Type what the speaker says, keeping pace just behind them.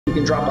You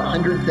can drop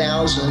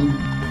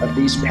 100,000 of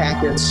these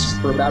packets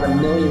for about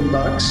 $1 million.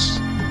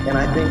 And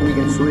I think we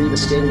can free the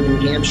state of New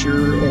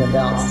Hampshire in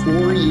about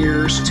 4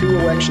 years, 2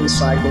 election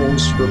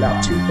cycles for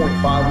about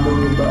 $2.5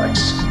 million.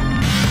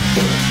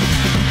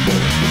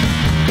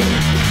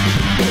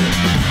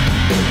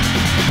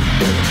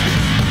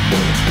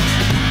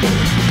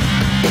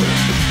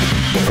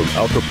 From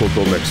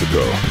Acapulco,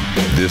 Mexico,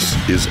 this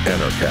is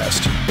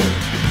Anarchast.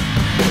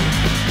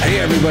 Hey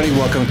everybody,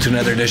 welcome to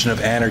another edition of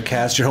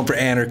Anarchast, your home for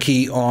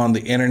anarchy on the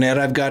internet.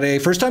 I've got a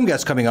first-time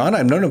guest coming on.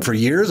 I've known him for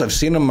years. I've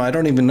seen him, I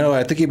don't even know,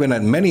 I think he's been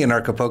at many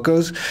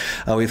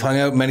Anarchapulcos. We've hung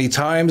out many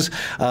times.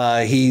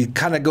 He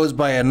kind of goes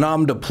by a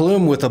nom de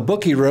plume with a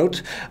book he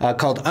wrote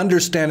called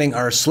Understanding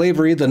Our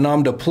Slavery. The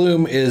nom de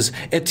plume is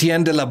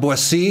Etienne de la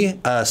Boissy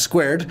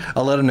squared.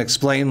 I'll let him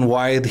explain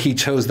why he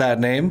chose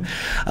that name.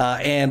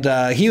 And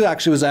he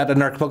actually was at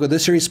Anarchapulco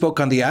this year. He spoke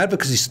on the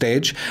advocacy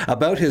stage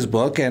about his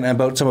book and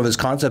about some of his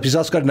concepts. He's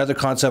also got another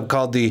concept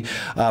called the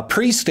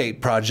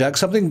Pre-State Project,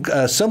 something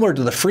similar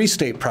to the Free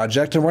State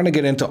Project, and we're going to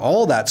get into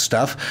all that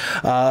stuff.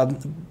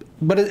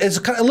 But it's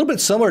kind of a little bit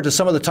similar to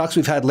some of the talks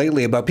we've had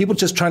lately about people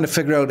just trying to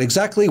figure out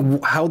exactly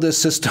how this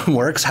system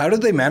works, how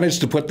did they manage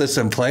to put this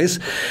in place,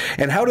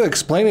 and how to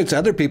explain it to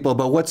other people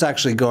about what's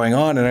actually going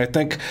on. And I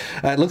think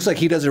it looks like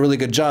he does a really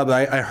good job.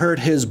 I heard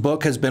his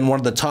book has been one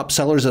of the top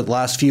sellers at the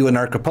last few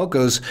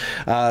Anarchapulcos,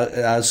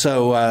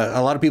 so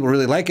a lot of people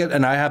really like it,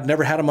 and I have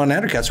never had him on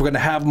Anarchast. So we're going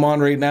to have him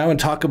on right now and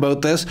talk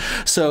about this.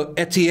 So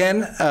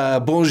Etienne,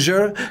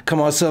 bonjour,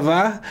 comment ça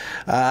va?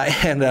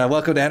 And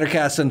welcome to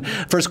Anarchast. And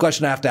first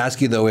question I have to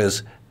ask you, though, is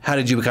how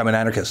did you become an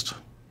anarchist?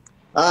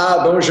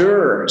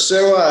 Bonjour.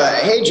 So,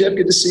 hey, Jeff,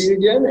 good to see you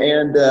again.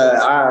 And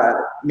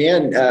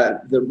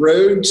the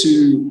road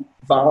to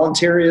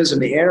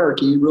voluntarism and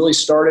anarchy really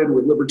started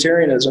with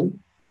libertarianism.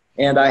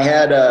 And I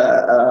had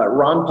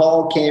Ron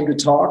Paul came to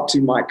talk to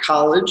my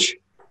college.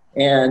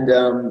 And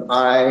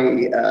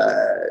I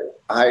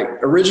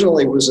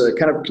originally was a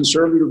kind of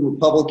conservative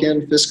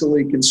Republican,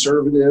 fiscally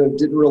conservative,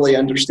 didn't really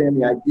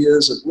understand the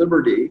ideas of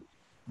liberty.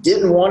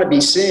 Didn't want to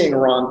be seeing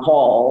Ron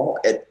Paul.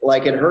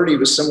 Had heard he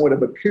was somewhat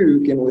of a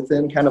kook, and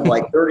within kind of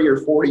like 30 or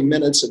 40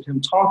 minutes of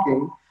him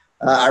talking,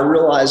 I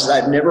realized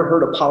that I'd never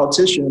heard a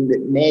politician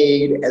that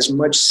made as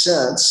much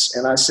sense.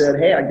 And I said,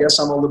 hey, I guess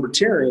I'm a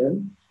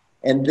libertarian.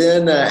 And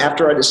then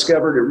after I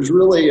discovered it was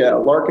really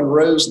Larkin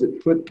Rose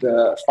that put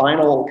the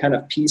final kind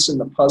of piece in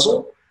the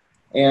puzzle.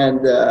 And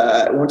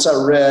once I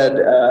read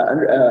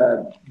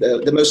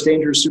the Most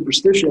Dangerous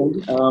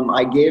Superstition,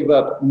 I gave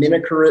up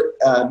Minocarism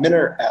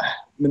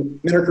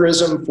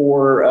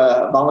for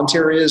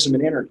voluntarism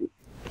and anarchy.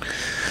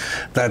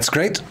 That's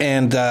great.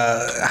 And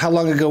how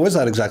long ago was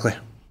that exactly?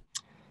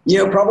 You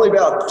know, probably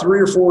about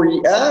 3 or 4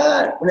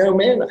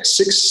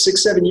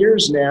 six, 7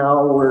 years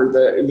now, where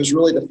it was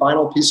really the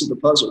final piece of the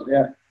puzzle.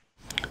 Yeah.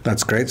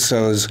 That's great.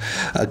 So it was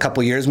a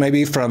couple years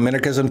maybe from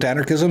minarchism to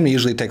anarchism.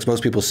 Usually it takes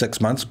most people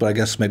 6 months, but I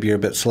guess maybe you're a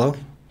bit slow.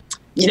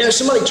 You know,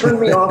 somebody turned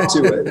me off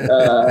to it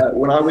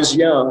when I was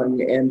young,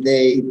 and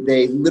they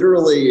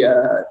literally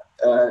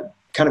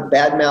kind of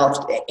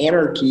badmouthed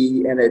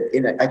anarchy, and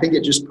I think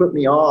it just put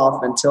me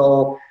off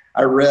until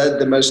I read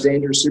The Most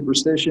Dangerous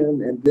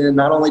Superstition. And then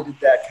not only did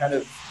that kind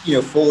of,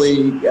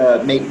 fully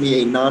make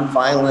me a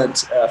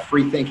nonviolent,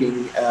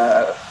 free-thinking,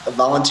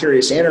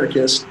 voluntarist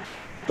anarchist,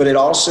 but it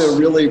also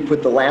really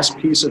put the last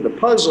piece of the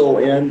puzzle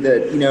in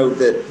that,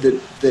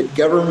 that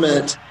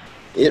government,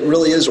 it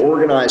really is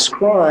organized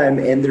crime,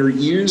 and they're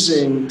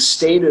using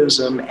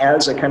statism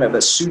as a kind of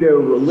a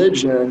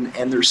pseudo-religion,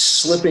 and they're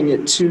slipping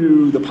it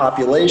to the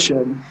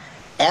population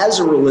as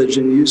a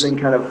religion using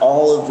kind of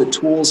all of the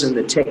tools and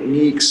the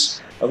techniques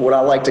of what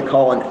I like to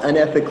call an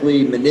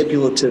unethically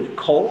manipulative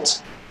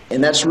cult.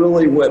 And that's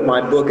really what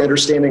my book,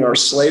 Understanding Our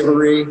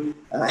Slavery,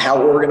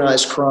 How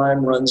Organized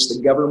Crime Runs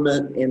the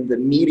Government and the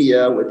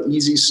Media with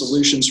Easy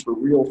Solutions for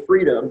Real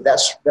Freedom,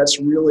 that's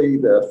really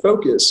the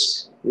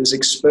focus, is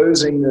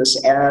exposing this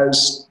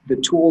as the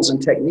tools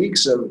and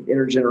techniques of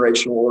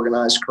intergenerational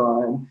organized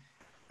crime.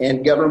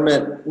 And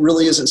government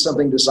really isn't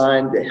something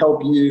designed to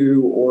help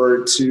you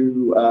or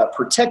to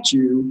protect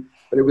you,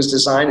 but it was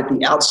designed at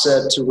the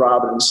outset to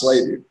rob and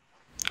enslave you.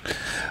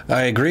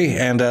 I agree.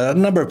 And a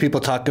number of people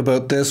talk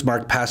about this.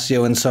 Mark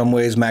Passio in some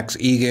ways, Max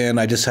Egan.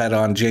 I just had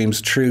on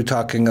James True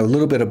talking a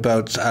little bit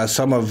about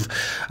some of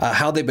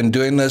how they've been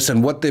doing this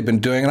and what they've been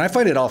doing. And I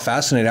find it all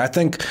fascinating. I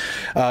think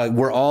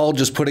we're all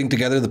just putting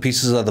together the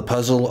pieces of the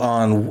puzzle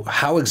on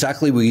how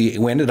exactly we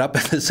ended up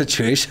in this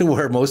situation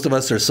where most of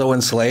us are so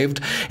enslaved,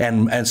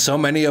 and so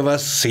many of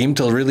us seem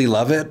to really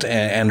love it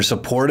and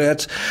support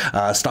it,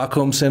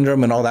 Stockholm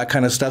Syndrome and all that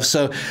kind of stuff.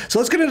 So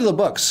let's get into the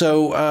book.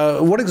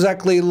 So what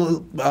exactly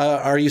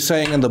are you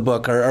saying in the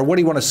book, or what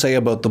do you want to say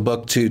about the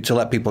book to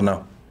let people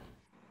know?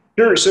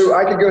 Sure. So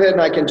I could go ahead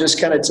and I can just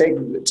kind of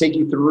take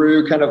you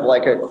through kind of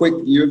like a quick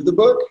view of the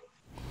book.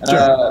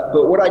 Sure.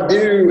 But what I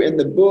do in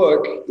the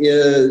book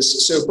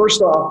is, so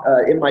first off,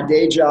 in my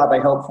day job, I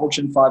help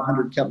Fortune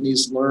 500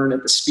 companies learn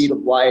at the speed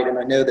of light. And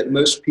I know that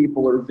most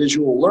people are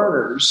visual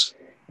learners.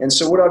 And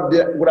so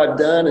what I've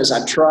done is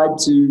I've tried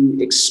to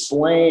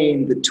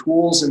explain the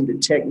tools and the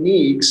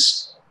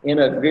techniques in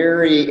a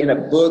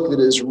book that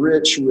is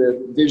rich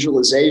with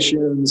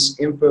visualizations,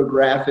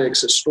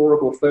 infographics,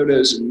 historical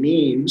photos, and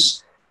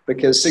memes,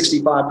 because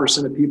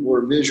 65% of people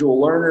are visual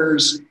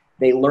learners.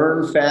 They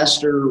learn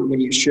faster when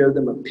you show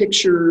them a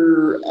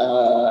picture,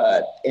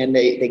 and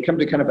they come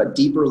to kind of a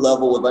deeper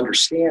level of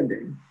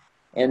understanding.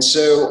 And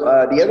so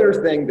the other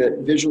thing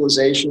that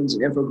visualizations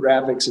and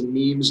infographics and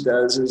memes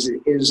does is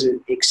it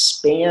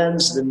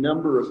expands the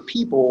number of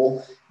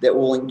people that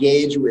will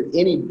engage with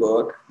any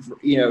book,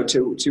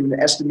 to an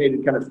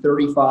estimated kind of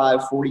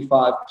 35,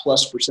 45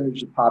 plus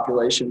percentage of the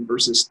population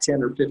versus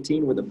 10 or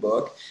 15 with a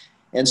book.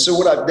 And so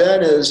what I've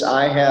done is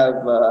I've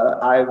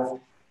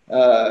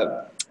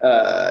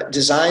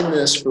designed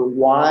this for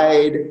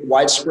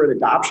widespread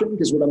adoption,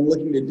 because what I'm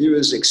looking to do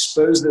is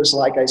expose this,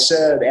 like I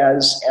said,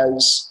 as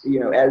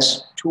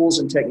tools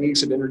and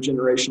techniques of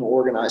intergenerational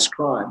organized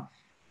crime.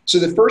 So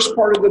the first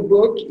part of the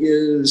book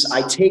is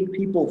I take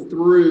people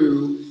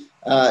through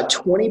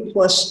 20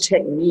 plus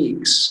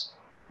techniques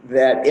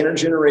that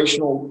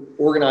intergenerational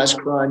organized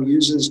crime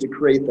uses to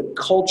create the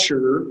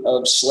culture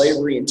of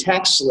slavery and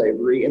tax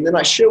slavery. And then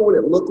I show what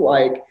it looked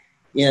like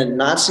in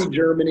Nazi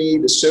Germany,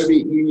 the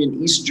Soviet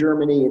Union, East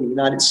Germany, and the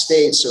United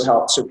States,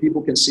 so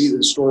people can see the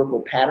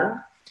historical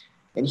pattern.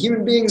 And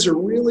human beings are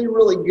really,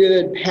 really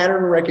good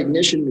pattern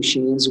recognition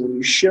machines. And when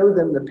you show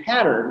them the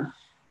pattern,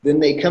 then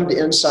they come to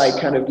insight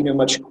kind of,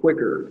 much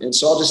quicker. And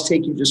so I'll just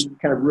take you just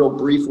kind of real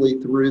briefly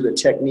through the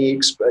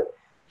techniques. But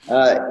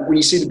when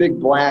you see the big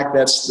black,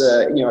 that's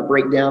I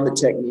break down the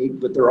technique,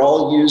 but they're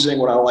all using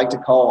what I like to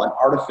call an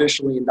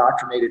artificially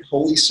indoctrinated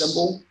holy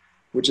symbol,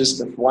 which is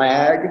the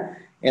flag.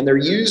 And they're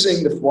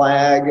using the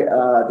flag,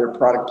 they're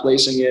product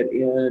placing it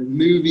in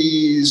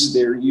movies.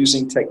 They're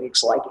using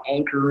techniques like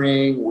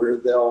anchoring, where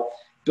they'll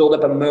build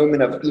up a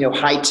moment of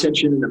high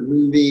tension in a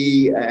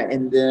movie,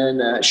 and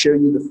then show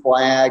you the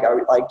flag. I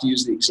would like to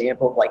use the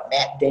example of like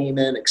Matt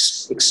Damon,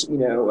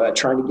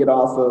 trying to get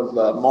off of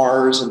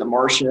Mars and The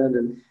Martian,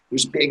 and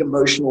there's big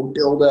emotional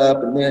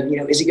buildup, and then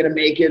is he going to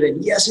make it?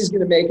 And yes, he's going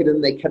to make it.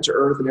 And they cut to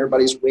Earth, and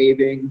everybody's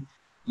waving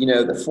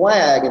the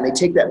flag, and they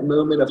take that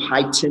moment of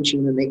high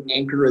tension and they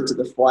anchor it to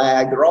the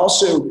flag. They're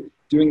also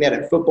doing that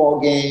in football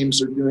games.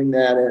 They're doing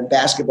that in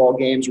basketball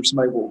games where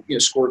somebody will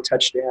score a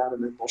touchdown,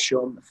 and then they'll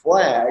show them the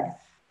flag.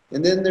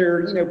 And then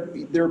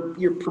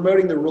you're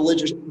promoting the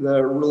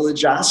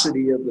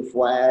religiosity of the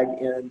flag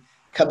in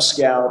Cub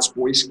Scouts,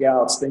 Boy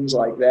Scouts, things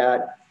like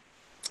that.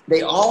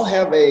 They all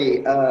have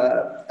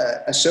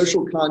a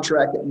social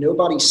contract that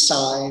nobody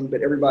signed,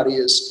 but everybody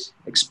is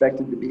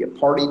expected to be a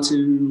party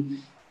to.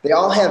 They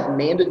all have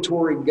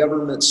mandatory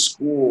government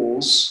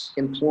schools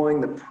employing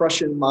the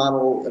Prussian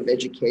model of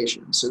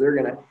education. So they're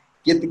going to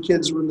get the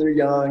kids when they're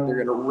young. They're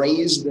going to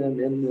raise them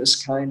in this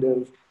kind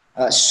of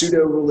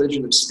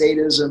pseudo-religion of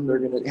statism. They're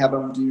going to have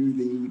them do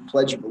the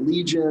Pledge of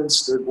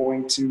Allegiance. They're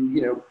going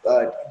to,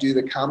 do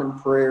the common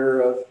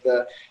prayer of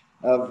the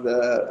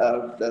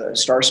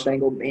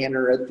Star-Spangled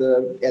Banner at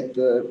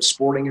the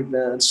sporting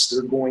events.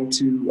 They're going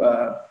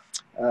to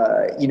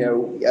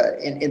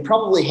and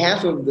probably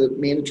half of the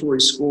mandatory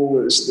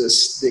school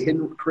is the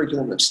hidden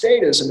curriculum of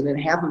statism, and then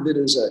half of it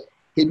is a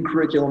hidden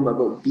curriculum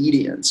of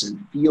obedience and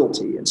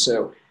fealty. And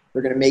so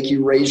they're going to make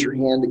you raise your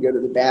hand to go to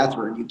the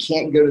bathroom. You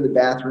can't go to the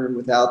bathroom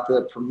without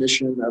the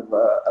permission of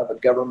a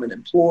government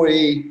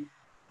employee.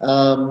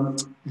 So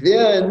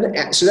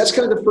that's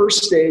kind of the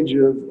first stage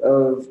of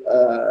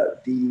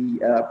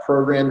the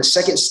program. The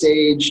second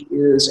stage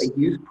is a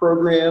youth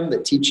program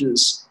that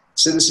teaches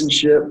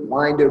citizenship,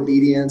 blind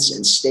obedience,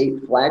 and state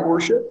flag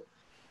worship.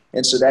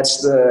 And so that's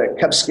the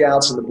Cub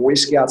Scouts and the Boy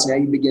Scouts. Now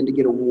you begin to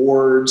get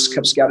awards,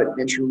 Cub Scout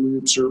Adventure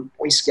Loops or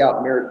Boy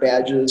Scout merit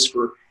badges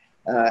for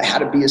how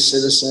to be a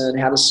citizen,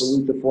 how to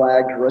salute the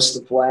flag, dress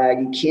the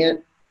flag.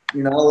 You're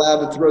not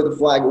allowed to throw the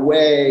flag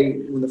away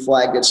when the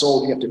flag gets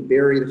old. You have to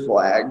bury the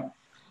flag.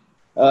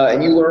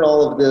 And you learn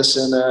all of this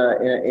in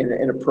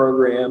a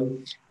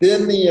program.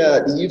 Then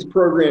the youth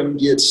program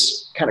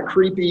gets kind of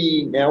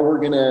creepy. Now we're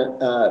going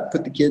to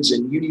put the kids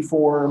in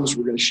uniforms.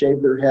 We're going to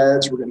shave their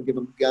heads. We're going to give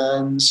them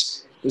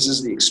guns. This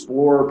is the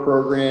Explorer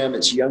program.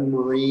 It's Young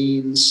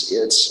Marines.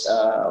 It's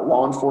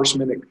law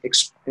enforcement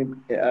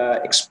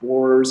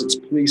explorers. It's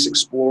police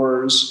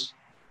explorers.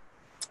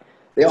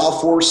 They all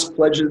force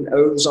pledges and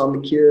oaths on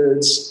the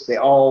kids. They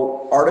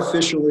all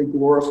artificially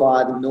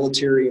glorify the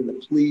military and the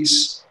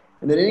police.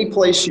 And then any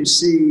place you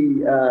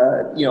see,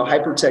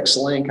 hypertext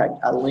link,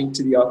 I link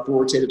to the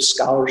authoritative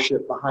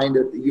scholarship behind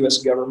it. The U.S.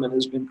 government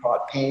has been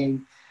caught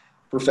paying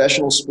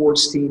professional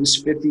sports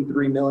teams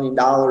 $53 million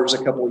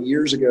a couple of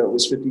years ago. It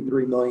was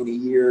 $53 million a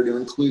year to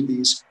include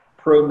these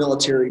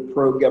pro-military,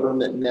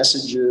 pro-government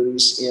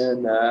messages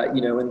in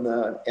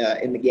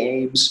the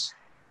games.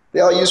 They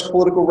all use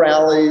political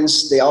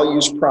rallies. They all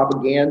use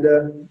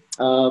propaganda.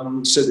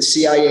 So the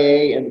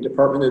CIA and the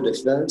Department of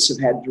Defense have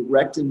had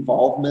direct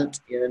involvement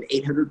in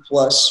 800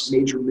 plus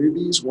major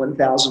movies,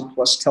 1,000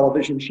 plus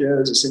television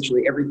shows.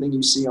 Essentially everything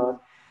you see on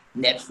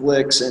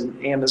Netflix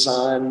and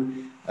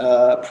Amazon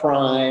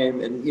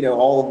Prime, and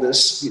all of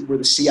this, where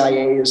the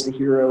CIA is the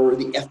hero, or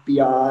the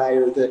FBI,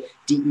 or the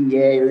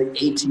DEA, or the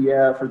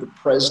ATF, or the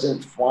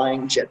president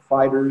flying jet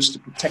fighters to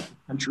protect the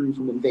country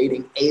from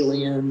invading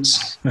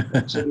aliens.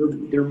 So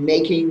they're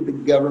making the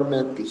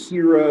government the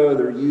hero.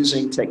 They're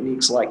using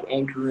techniques like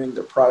anchoring,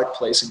 their product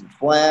placing the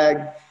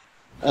flag.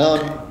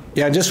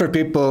 Yeah, just for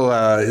people,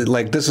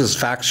 this is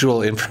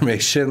factual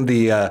information.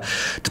 The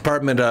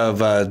Department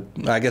of,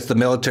 I guess the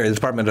military, the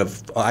Department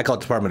of, I call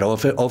it Department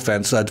of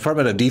Offense,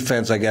 Department of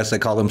Defense, I guess they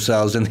call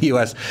themselves in the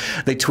U.S.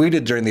 They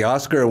tweeted during the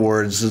Oscar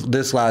Awards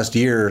this last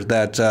year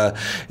that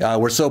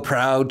we're so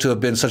proud to have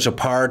been such a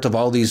part of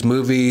all these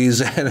movies.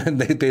 And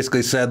they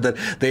basically said that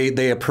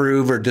they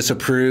approve or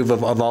disapprove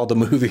of all the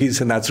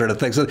movies and that sort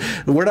of thing. So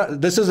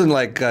this isn't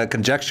like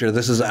conjecture.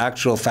 This is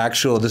actual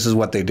factual. This is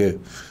what they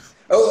do.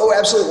 Oh,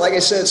 absolutely. Like I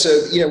said, so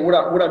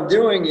what I'm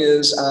doing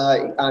is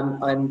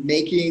I'm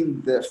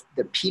making the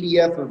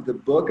PDF of the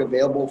book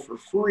available for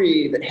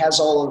free that has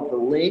all of the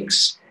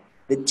links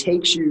that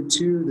takes you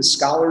to the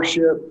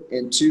scholarship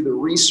and to the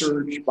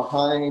research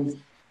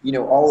behind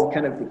all of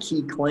kind of the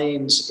key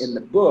claims in the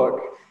book.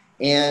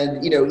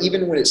 And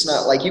even when it's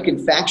not, like, you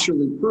can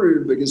factually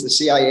prove, because the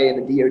CIA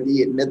and the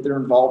DoD admit their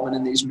involvement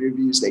in these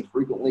movies. They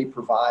frequently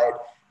provide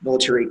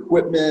military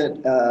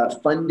equipment,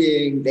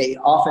 funding. They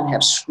often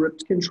have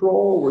script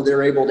control, where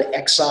they're able to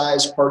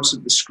excise parts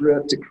of the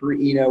script to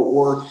create,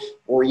 or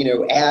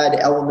add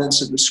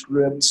elements of the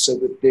script so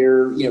that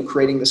they're,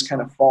 creating this kind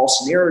of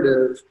false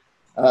narrative.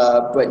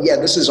 But yeah,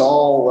 this is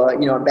all,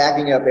 I'm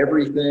backing up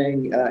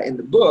everything in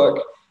the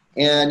book.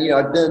 And,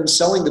 I've been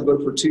selling the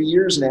book for 2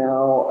 years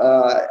now.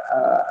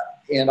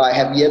 And I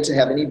have yet to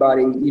have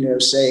anybody,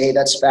 say, hey,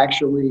 that's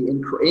factually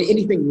incorrect.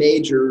 Anything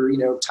major,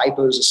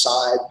 typos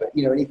aside, but,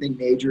 anything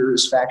major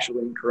is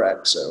factually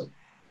incorrect. So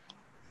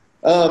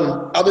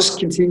I'll just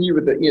continue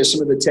with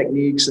some of the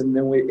techniques, and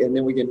then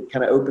we can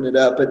kind of open it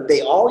up. But they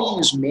all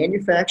use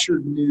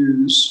manufactured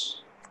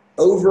news,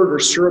 overt or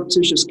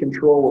surreptitious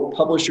control of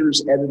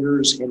publishers,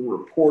 editors, and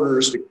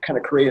reporters to kind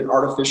of create an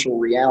artificial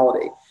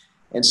reality.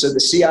 And so the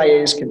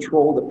CIA's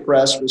control of the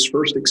press was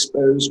first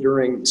exposed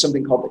during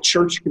something called the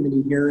Church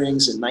Committee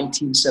hearings in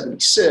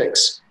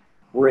 1976,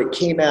 where it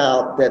came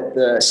out that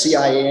the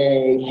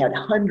CIA had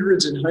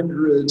hundreds and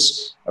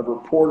hundreds of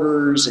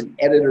reporters and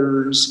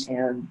editors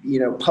and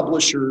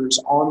publishers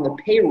on the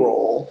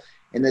payroll,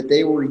 and that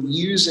they were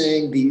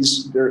using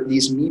these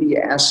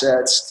media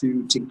assets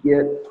to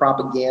get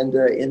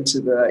propaganda into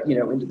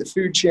the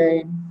food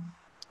chain.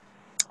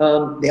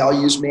 They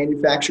all use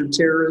manufactured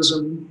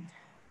terrorism.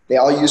 They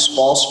all use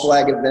false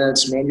flag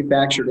events,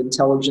 manufactured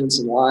intelligence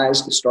and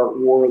lies to start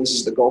war. This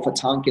is the Gulf of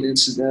Tonkin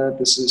incident.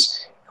 This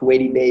is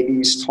Kuwaiti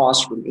babies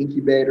tossed from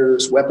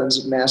incubators, weapons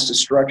of mass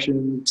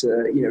destruction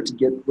to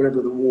get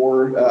whatever the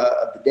war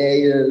of the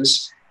day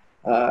is.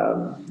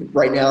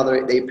 Right now,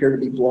 they appear to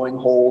be blowing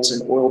holes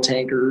in oil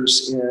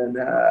tankers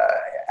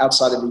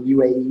outside of the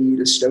UAE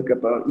to stoke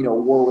up a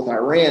war with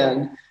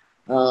Iran.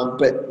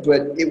 But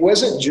it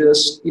wasn't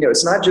just,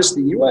 it's not just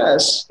the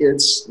U.S.,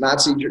 it's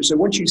Nazi. So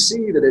once you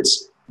see that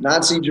it's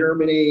Nazi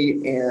Germany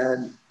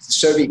and the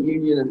Soviet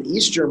Union and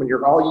East Germany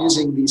are all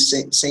using these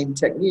same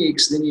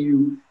techniques, then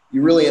you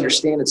really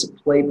understand it's a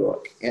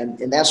playbook.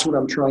 And that's what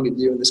I'm trying to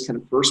do in this kind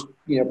of first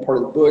part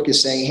of the book,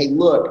 is saying, hey,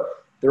 look,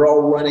 they're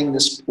all running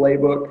this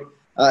playbook.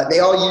 They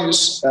all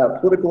use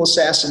political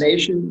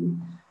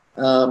assassination.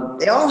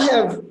 They all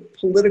have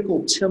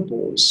political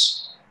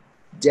temples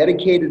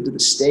dedicated to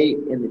the state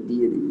and the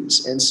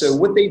deities. And so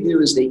what they do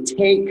is they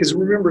take, because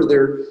remember,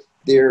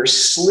 they're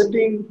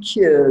slipping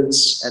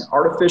kids an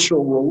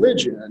artificial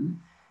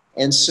religion.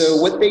 And so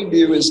what they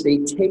do is they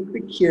take the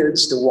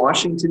kids to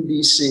Washington,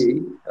 D.C.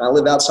 And I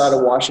live outside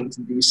of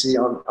Washington, D.C.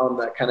 on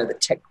the kind of the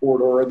tech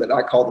corridor that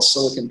I call the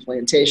Silicon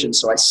Plantation.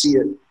 So I see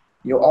it,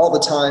 all the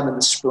time in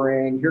the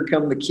spring. Here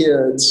come the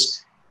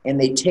kids, and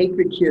they take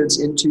the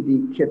kids into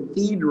the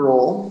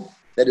cathedral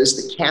that is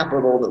the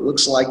Capitol, that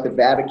looks like the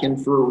Vatican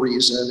for a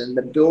reason. And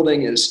the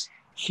building is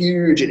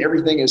huge, and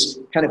everything is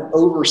kind of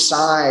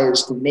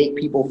oversized to make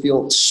people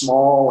feel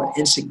small and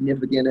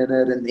insignificant in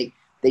it. And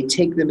they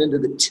take them into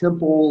the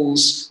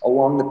temples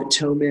along the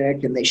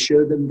Potomac, and they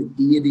show them the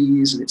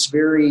deities, and it's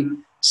very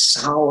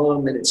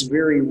solemn and it's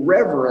very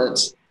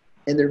reverent.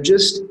 And they're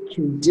just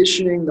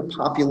conditioning the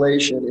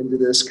population into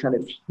this kind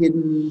of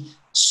hidden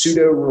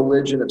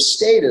pseudo-religion of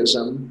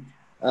statism,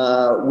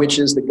 which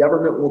is the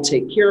government will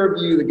take care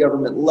of you, the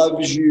government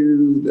loves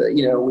you.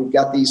 We've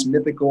got these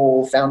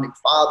mythical founding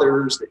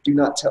fathers that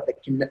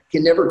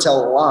can never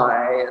tell a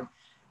lie,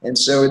 and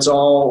so it's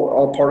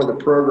all part of the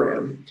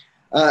program.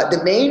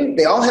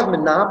 They all have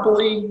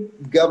monopoly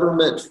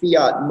government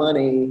fiat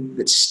money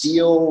that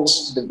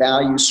steals the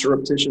value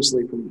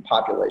surreptitiously from the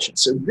population.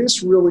 So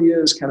this really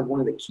is kind of one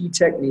of the key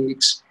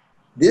techniques.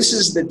 This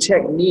is the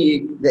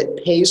technique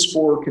that pays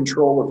for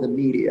control of the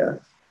media.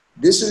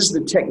 This is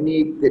the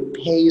technique that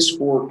pays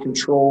for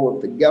control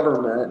of the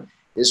government.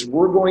 is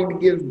we're going to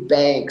give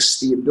banks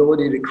the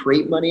ability to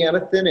create money out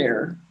of thin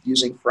air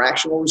using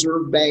fractional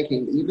reserve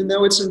banking, even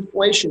though it's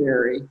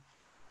inflationary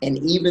and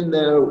even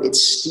though it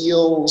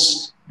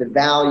steals the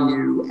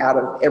value out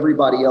of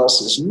everybody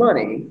else's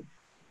money.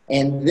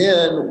 And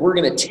then we're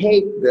going to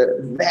take the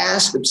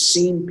vast,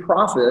 obscene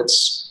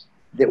profits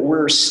that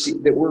we're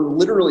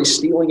literally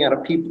stealing out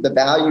of people, the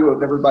value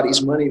of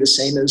everybody's money, the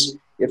same as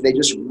if they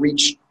just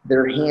reached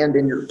their hand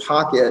in your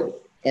pocket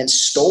and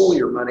stole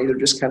your money. They're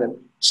just kind of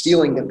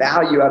stealing the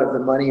value out of the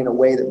money in a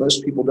way that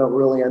most people don't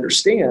really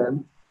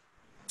understand.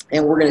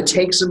 And we're going to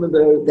take some of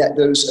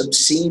those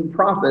obscene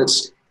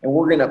profits and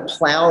we're going to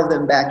plow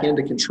them back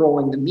into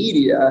controlling the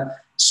media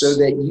so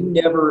that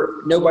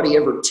nobody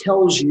ever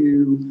tells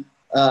you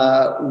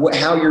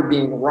how you're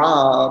being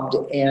robbed,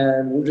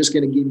 and we're just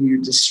going to give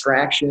you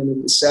distraction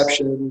and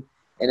deception,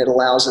 and it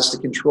allows us to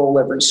control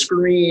every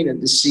screen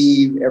and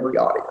deceive every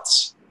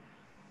audience.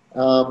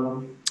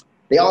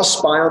 They all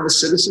spy on the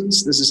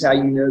citizens. This is how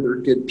you know they're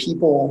good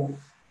people.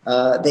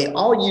 They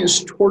all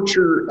use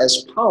torture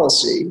as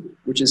policy,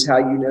 which is how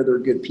you know they're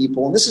good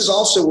people. And this is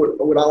also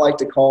what I like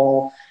to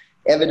call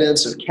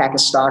evidence of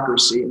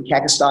kakistocracy. And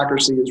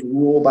kakistocracy is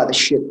ruled by the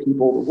shit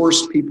people, the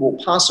worst people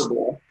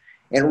possible.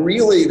 And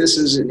really, this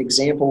is an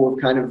example of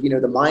kind of,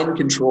 the mind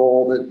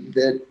control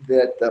that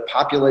the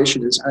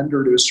population is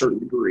under to a certain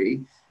degree,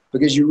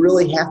 because you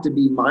really have to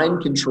be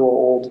mind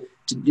controlled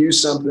to do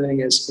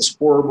something as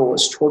horrible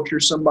as torture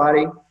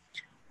somebody.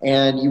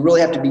 And you really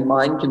have to be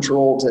mind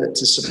controlled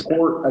to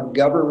support a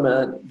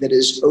government that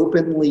is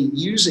openly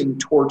using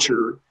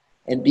torture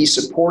and be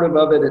supportive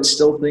of it and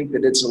still think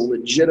that it's a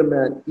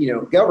legitimate,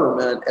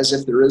 government, as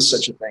if there is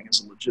such a thing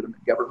as a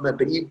legitimate government.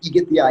 But you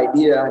get the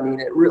idea. I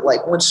mean,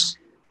 once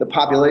the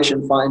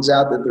population finds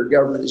out that their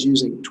government is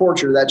using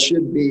torture, that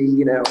should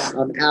be,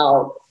 I'm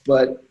out.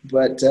 But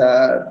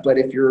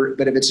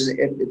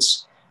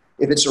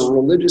if it's a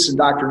religious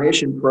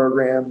indoctrination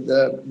program,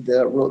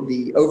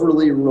 the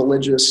overly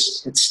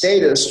religious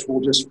statists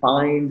will just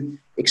find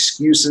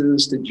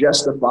excuses to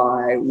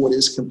justify what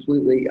is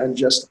completely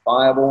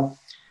unjustifiable.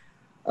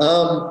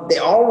 They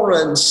all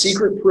run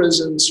secret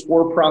prisons,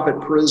 for-profit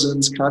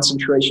prisons,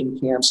 concentration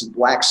camps, and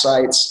black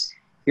sites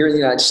here in the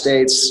United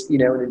States.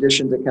 In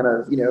addition to kind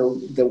of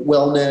the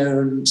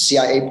well-known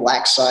CIA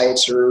black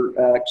sites or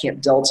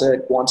Camp Delta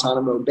at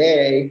Guantanamo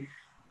Bay.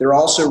 They're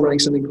also running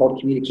something called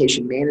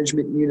communication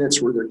management units,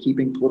 where they're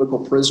keeping political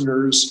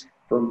prisoners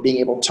from being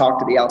able to talk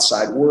to the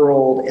outside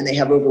world. And they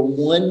have over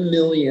 1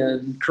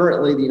 million,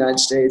 currently the United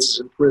States is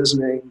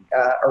imprisoning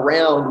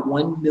around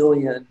 1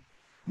 million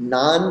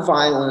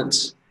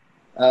nonviolent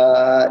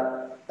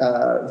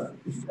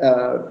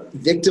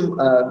victim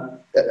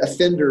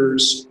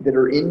offenders that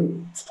are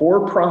in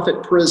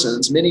for-profit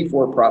prisons, many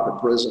for-profit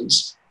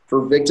prisons,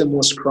 for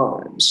victimless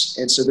crimes.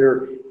 And so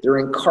they're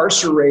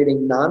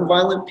incarcerating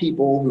nonviolent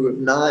people who have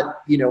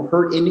not,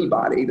 hurt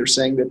anybody. They're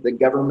saying that the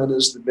government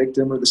is the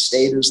victim or the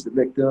state is the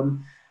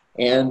victim.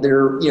 And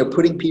they're,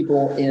 putting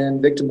people in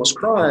victimless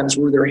crimes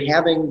where they're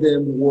having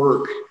them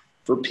work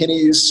for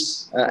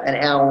pennies an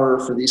hour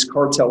for these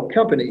cartel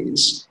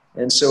companies.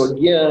 And so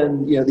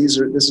again, this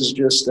is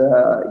just,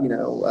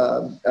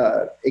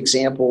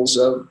 examples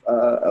of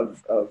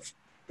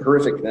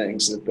horrific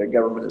things that the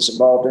government is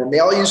involved in. They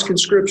all use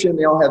conscription.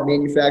 They all have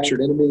manufactured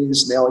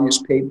enemies. And they all use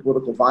paid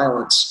political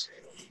violence.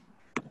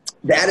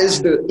 That is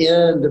the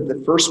end of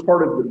the first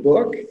part of the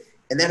book.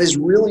 And that is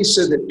really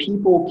so that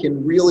people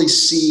can really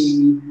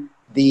see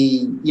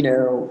the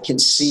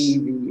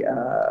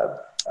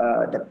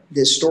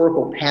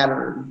historical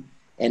pattern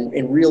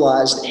and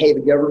realize that, hey, the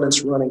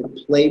government's running a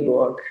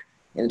playbook,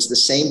 and it's the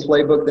same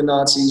playbook the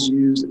Nazis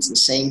used. It's the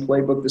same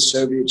playbook the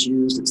Soviets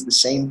used. It's the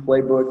same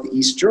playbook the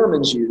East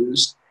Germans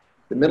used.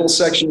 The middle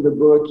section of the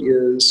book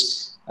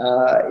is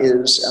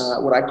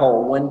what I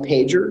call a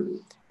one-pager.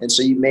 And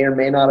so you may or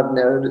may not have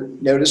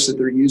noticed that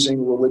they're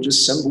using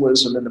religious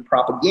symbolism in the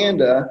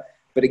propaganda.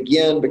 But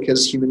again,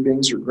 because human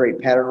beings are great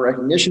pattern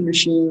recognition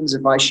machines,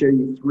 if I show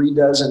you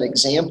 36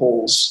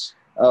 examples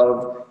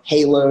of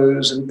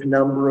halos and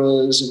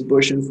penumbras and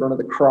bush in front of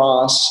the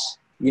cross,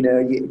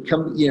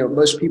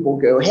 most people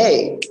go,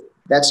 hey,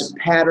 that's a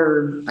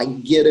pattern. I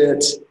get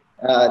it.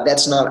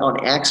 That's not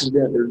on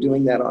accident. They're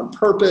doing that on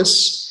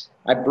purpose.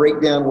 I break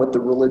down what the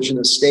religion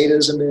of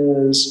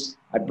statism is.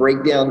 I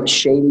break down the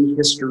shady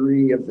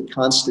history of the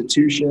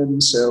Constitution.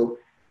 So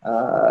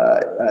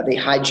they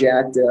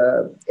hijacked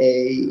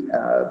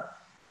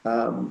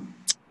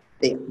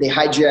they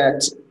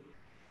hijacked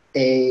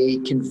a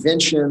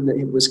convention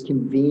that was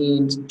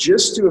convened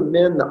just to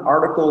amend the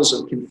Articles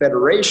of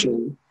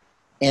Confederation,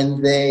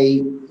 and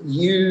they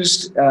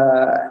used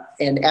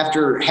and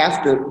after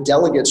half the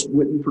delegates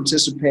wouldn't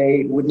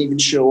participate, wouldn't even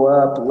show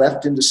up,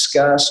 left in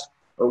disgust,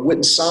 or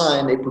wouldn't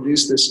sign, they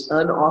produced this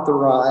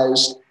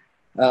unauthorized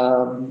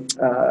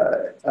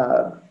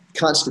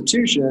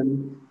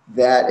constitution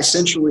that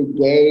essentially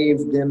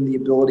gave them the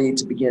ability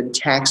to begin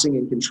taxing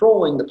and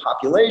controlling the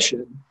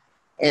population.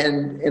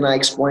 And I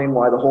explain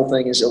why the whole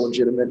thing is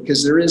illegitimate,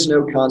 because there is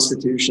no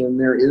constitution,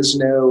 there is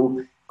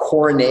no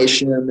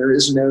coronation. There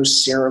is no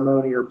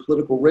ceremony or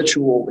political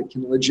ritual that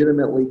can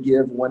legitimately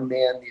give one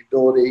man the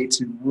ability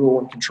to rule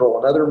and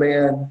control another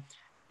man.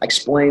 I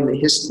explain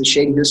the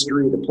shady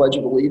history of the Pledge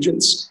of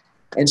Allegiance.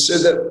 And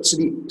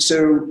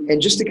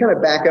and just to kind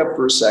of back up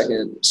for a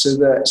second,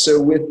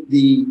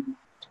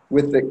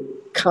 with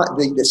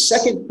the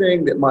second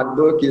thing that my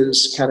book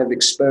is kind of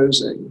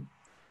exposing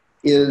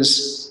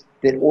is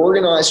that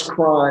organized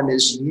crime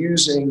is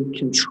using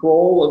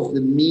control of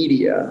the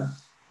media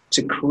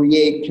to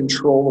create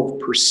control of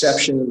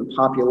perception in the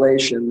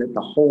population that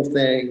the whole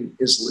thing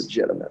is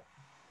legitimate.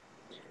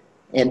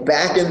 And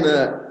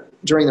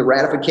during the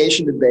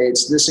ratification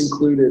debates, this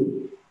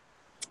included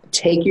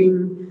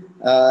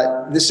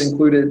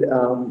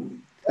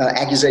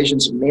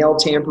accusations of mail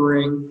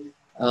tampering.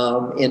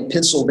 In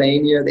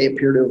Pennsylvania, they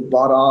appear to have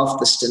bought off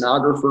the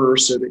stenographer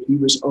so that he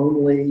was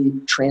only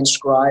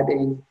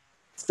transcribing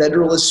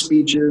Federalist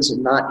speeches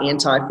and not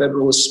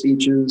anti-Federalist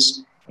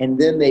speeches. And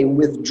then they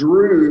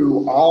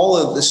withdrew all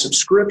of the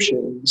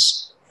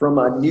subscriptions from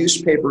a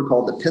newspaper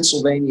called the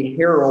Pennsylvania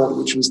Herald,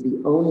 which was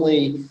the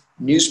only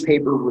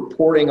newspaper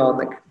reporting on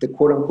the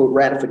quote-unquote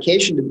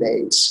ratification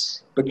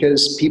debates,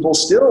 because people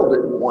still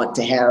didn't want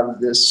to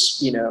have this,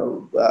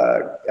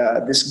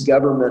 this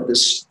government,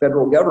 this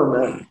federal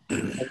government.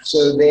 And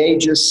so they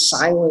just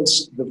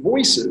silenced the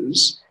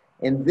voices.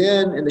 And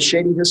then in the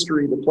shady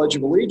history of the Pledge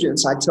of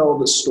Allegiance, I tell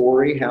the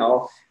story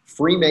how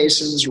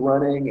Freemasons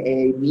running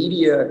a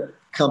media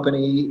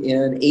company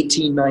in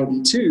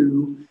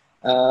 1892,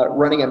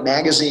 running a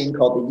magazine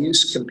called the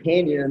Youth's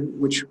Companion,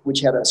 which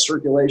had a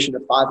circulation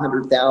of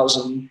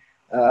 500,000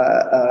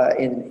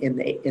 in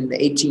the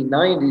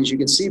 1890s. You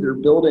can see their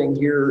building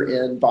here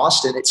in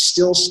Boston. It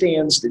still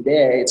stands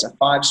today. It's a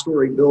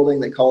 5-story building.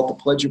 They call it the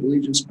Pledge of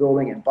Allegiance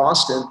building in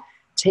Boston.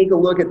 Take a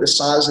look at the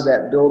size of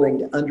that building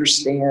to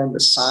understand the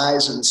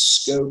size and the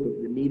scope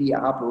of the media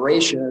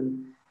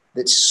operation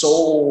that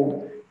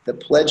sold the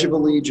Pledge of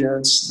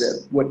Allegiance,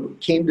 that what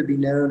came to be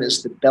known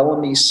as the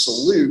Bellamy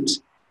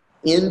Salute,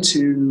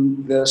 into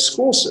the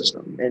school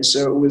system. And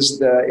so it was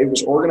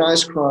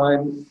organized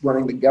crime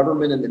running the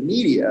government and the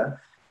media,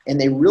 and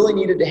they really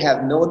needed to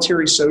have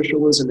military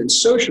socialism and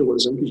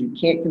socialism, because you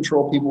can't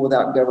control people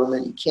without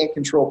government, you can't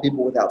control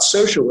people without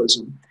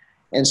socialism.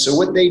 And so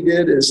what they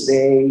did is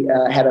they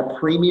had a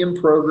premium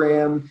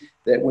program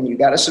that when you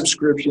got a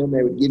subscription,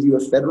 they would give you a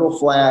federal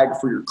flag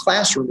for your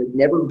classroom. It had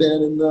never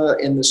been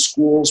in the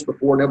schools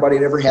before. Nobody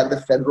had ever had the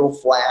federal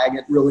flag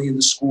really in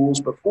the schools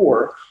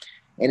before.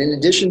 And in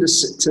addition to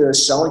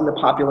selling the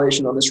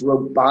population on this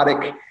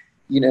robotic,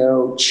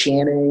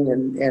 chanting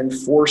and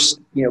forced,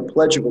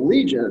 Pledge of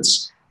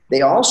Allegiance,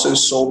 they also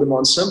sold them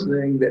on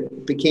something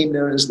that became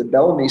known as the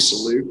Bellamy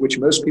Salute, which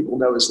most people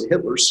know as the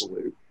Hitler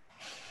Salute.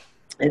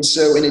 And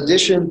so in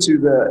addition to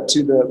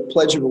the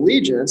Pledge of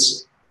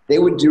Allegiance, they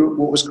would do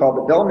what was called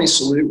the Bellamy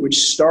Salute,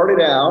 which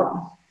started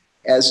out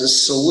as a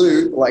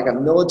salute, like a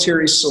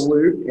military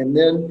salute. And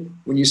then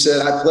when you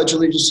said, "I pledge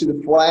allegiance to the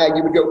flag,"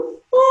 you would go,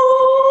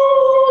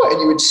 "Oh,"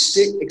 and you would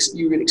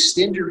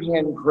extend your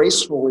hand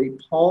gracefully,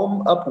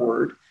 palm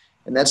upward.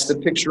 And that's the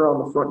picture on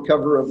the front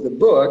cover of the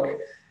book.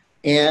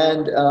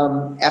 And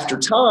after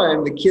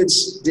time, the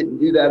kids didn't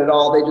do that at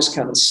all. They just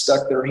kind of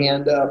stuck their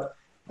hand up,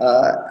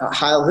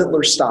 Heil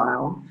Hitler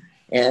style.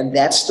 And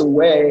that's the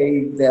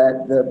way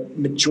that the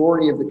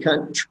majority of the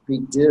country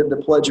did the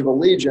Pledge of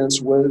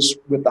Allegiance, was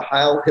with the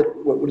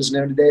what is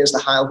known today as the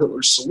Heil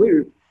Hitler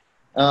Salute.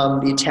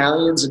 The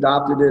Italians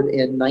adopted it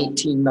in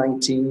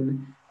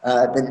 1919.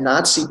 The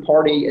Nazi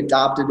Party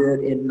adopted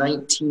it in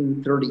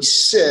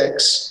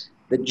 1936.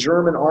 The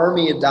German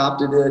Army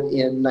adopted it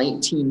in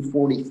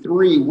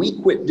 1943. We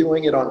quit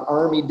doing it on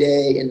Army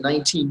Day in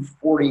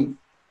 1940.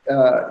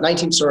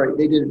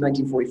 They did it in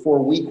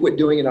 1944. We quit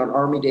doing it on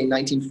Army Day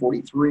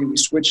 1943. We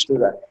switched to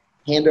the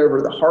hand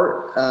over the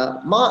heart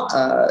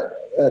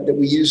that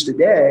we use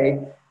today,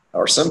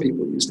 or some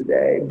people use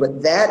today.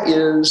 But that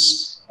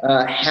is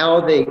how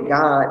they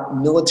got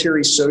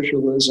military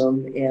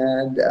socialism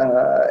and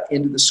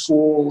into the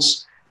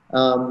schools.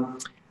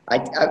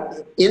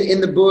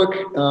 In the book,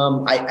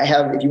 I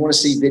have, if you want to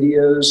see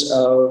videos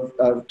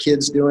of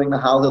kids doing the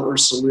Heil Hitler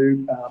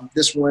Salute,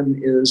 this one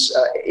is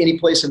any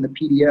place in the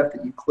PDF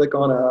that you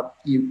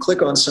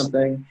click on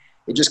something,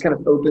 it just kind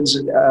of opens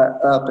it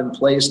up and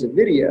plays the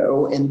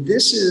video. And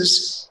this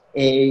is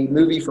a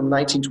movie from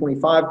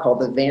 1925 called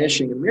The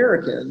Vanishing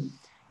American.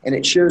 And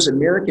it shows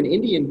American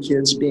Indian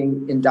kids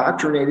being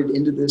indoctrinated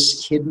into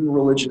this hidden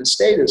religion of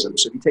statism.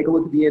 So if you take a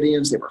look at the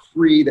Indians, they were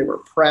free, they were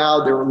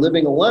proud, they were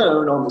living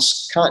alone on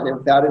this continent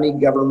without any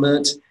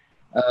government.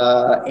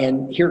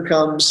 And here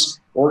comes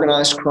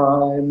organized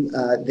crime.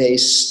 They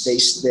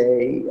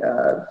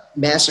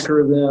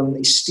massacre them,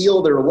 they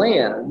steal their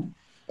land.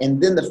 And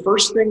then the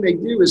first thing they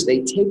do is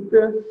they take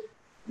the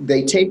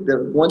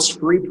once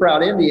free,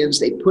 proud Indians,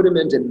 they put them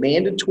into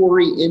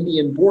mandatory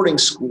Indian boarding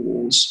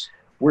schools,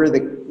 where they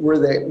give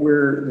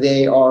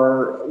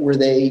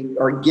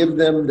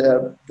them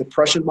the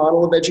Prussian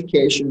model of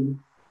education,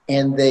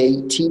 and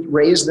they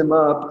raise them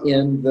up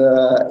in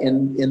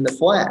the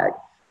flag.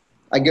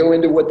 I go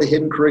into what the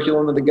hidden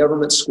curriculum of the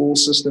government school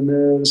system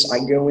is. I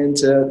go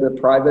into the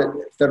private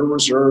Federal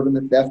Reserve and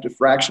the theft of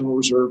fractional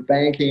reserve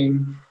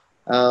banking.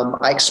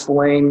 I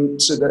explain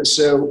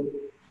so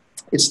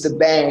it's the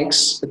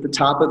banks at the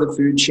top of the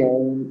food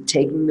chain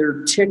taking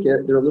their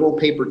little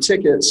paper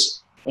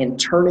tickets, and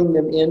turning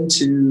them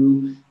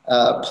into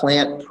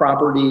plant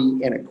property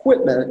and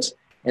equipment.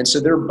 And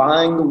so they're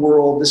buying the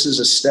world. This is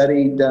a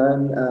study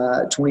done,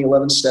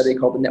 2011 study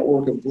called the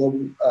Network of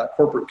Global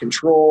Corporate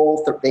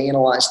Control. They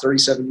analyzed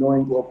 37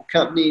 million global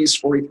companies,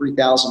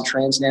 43,000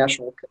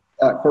 transnational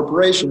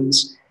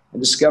corporations,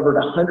 and discovered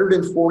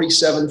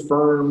 147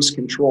 firms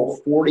control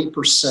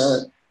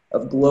 40%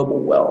 of global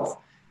wealth.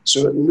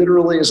 So it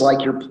literally is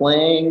like you're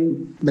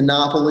playing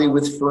Monopoly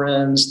with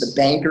friends. The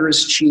banker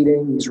is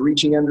cheating. He's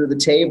reaching under the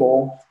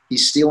table.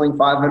 He's stealing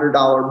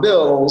 $500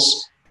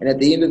 bills. And at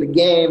the end of the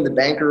game, the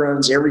banker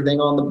owns everything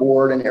on the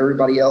board and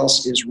everybody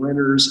else is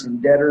renters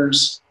and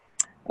debtors.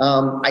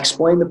 I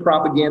explained the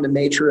propaganda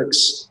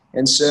matrix.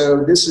 And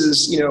so this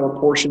is, a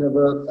portion of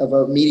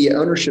a media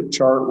ownership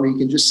chart where you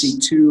can just see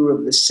 2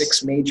 of the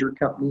 6 major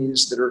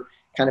companies that are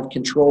kind of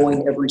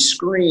controlling every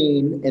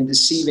screen and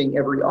deceiving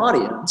every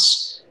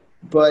audience.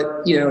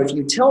 But, if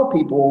you tell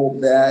people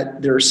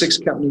that there are 6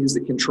 companies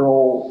that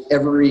control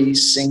every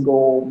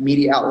single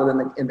media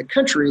outlet in the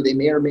country, they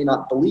may or may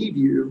not believe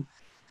you.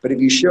 But if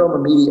you show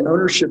them a media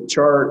ownership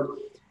chart,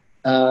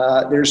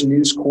 there's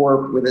News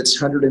Corp with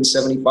its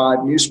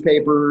 175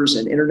 newspapers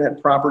and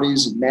internet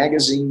properties and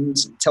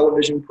magazines and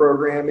television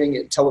programming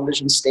and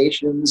television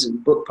stations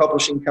and book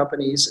publishing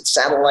companies and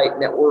satellite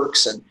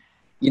networks. And,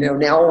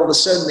 now all of a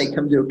sudden they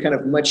come to a kind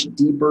of much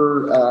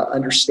deeper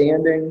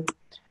understanding.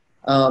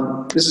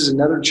 This is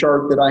another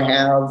chart that I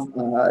have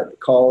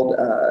called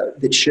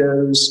that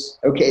shows,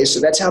 okay, so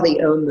that's how they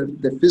own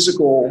the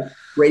physical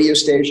radio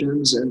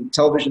stations and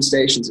television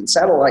stations and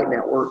satellite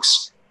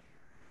networks.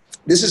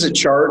 This is a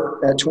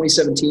chart, a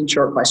 2017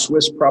 chart by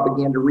Swiss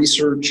Propaganda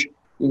Research.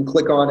 You can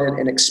click on it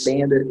and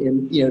expand it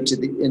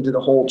into the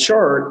whole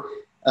chart.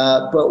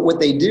 But what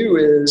they do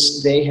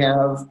is they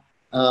have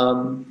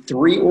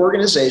 3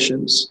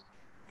 organizations: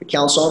 the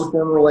Council on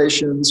Foreign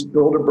Relations,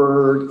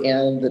 Bilderberg,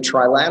 and the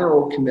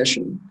Trilateral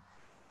Commission,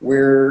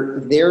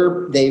 where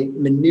they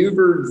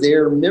maneuvered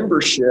their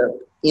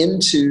membership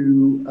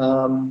into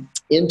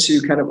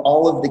kind of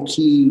all of the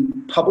key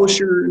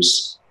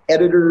publishers,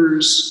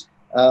 editors,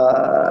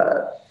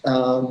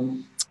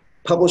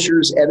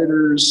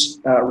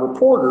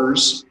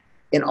 reporters,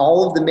 in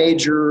all of the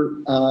major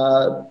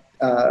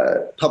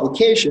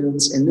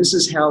publications, and this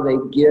is how they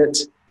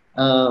get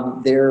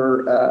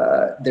their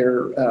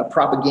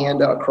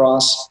propaganda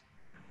across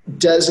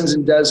dozens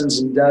and dozens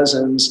and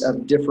dozens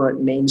of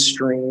different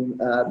mainstream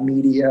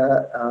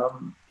media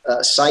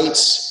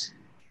sites.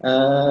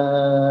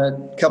 A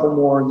couple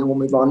more, and then we'll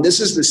move on.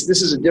 This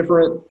is a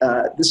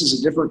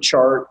different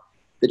chart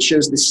that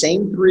shows the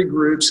same 3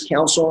 groups: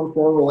 Council on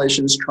Foreign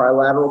Relations,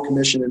 Trilateral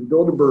Commission, and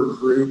Bilderberg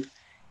Group,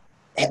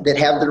 that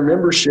have their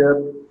membership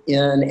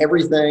in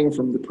everything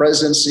from the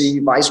presidency,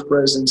 vice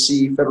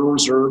presidency, Federal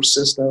Reserve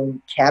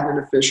System,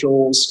 cabinet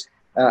officials,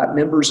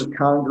 members of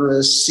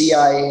Congress,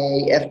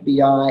 CIA,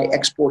 FBI,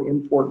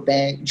 Export-Import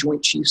Bank,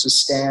 Joint Chiefs of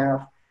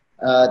Staff,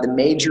 the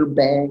major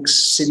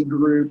banks,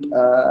 Citigroup,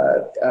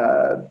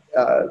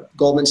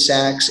 Goldman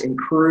Sachs, and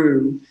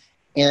Crew.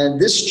 And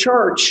this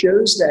chart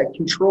shows that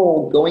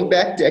control going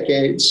back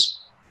decades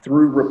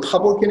through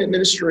Republican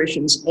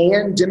administrations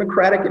and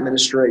Democratic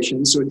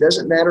administrations. So it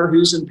doesn't matter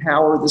who's in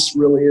power. This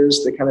really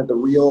is the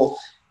real,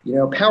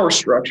 power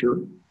structure.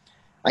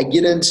 I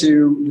get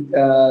into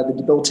the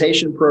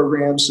debilitation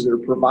program. So they're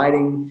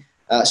providing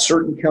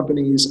certain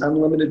companies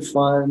unlimited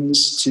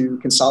funds to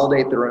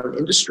consolidate their own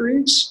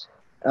industries.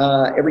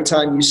 Every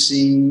time you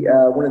see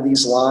one of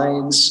these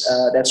lines,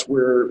 that's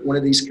where one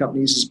of these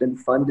companies has been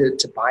funded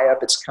to buy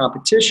up its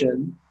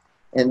competition.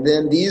 And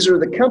then these are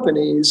the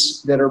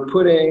companies that are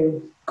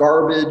putting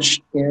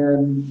garbage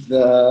in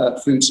the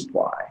food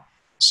supply.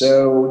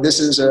 So this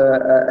is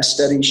a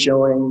study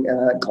showing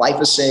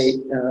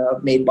glyphosate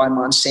made by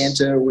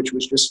Monsanto, which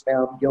was just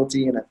found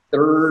guilty in a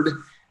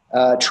 3rd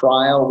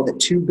trial with a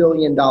 $2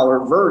 billion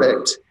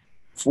verdict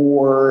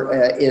for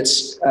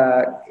its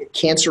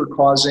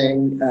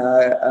cancer-causing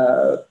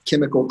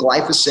chemical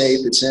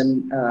glyphosate that's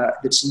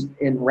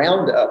in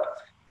Roundup.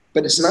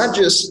 But it's not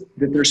just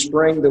that they're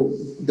spraying the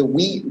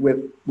wheat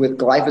with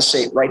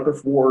glyphosate right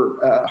before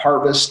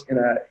harvest,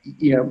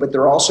 but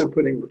they're also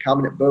putting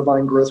recombinant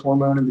bovine growth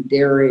hormone in the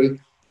dairy,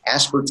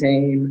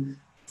 aspartame,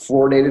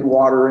 fluoridated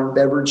water in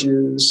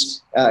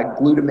beverages,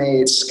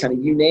 glutamates, kind of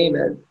you name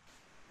it.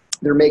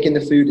 They're making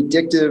the food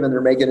addictive and they're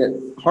making it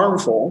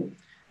harmful.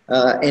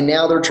 And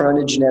now they're trying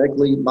to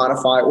genetically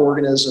modify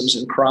organisms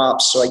and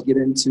crops. So I get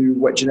into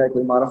what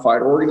genetically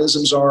modified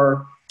organisms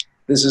are.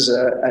 This is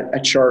a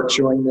chart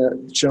showing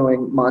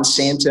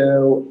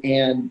Monsanto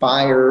and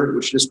Bayer,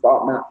 which just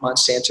bought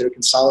Monsanto,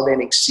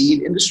 consolidating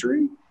seed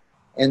industry.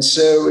 And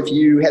so if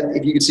you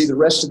could see the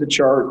rest of the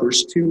chart,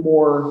 there's 2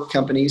 more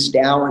companies,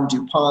 Dow and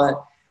DuPont,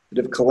 that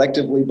have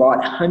collectively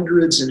bought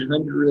hundreds and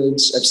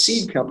hundreds of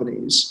seed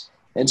companies.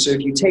 And so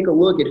if you take a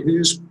look at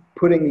who's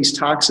putting these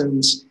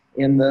toxins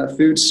in the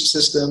food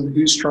system,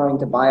 who's trying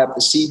to buy up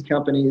the seed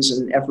companies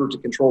in an effort to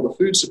control the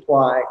food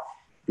supply,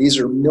 these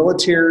are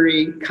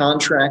military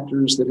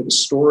contractors that have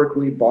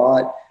historically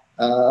bought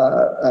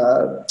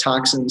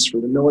toxins for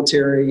the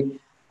military.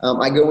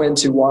 I go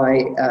into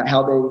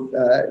how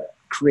they've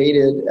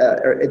created,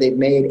 or they've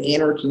made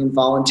anarchy and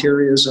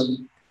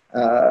voluntarism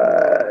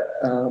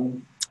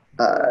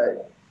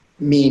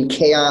mean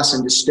chaos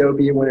and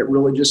dystopia when it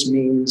really just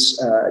means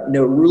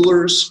no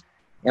rulers.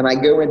 And I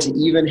go into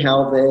even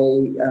how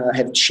they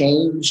have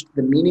changed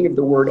the meaning of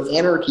the word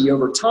anarchy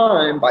over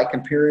time by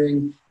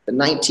comparing the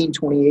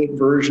 1928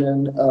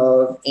 version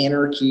of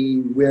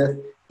anarchy with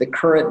the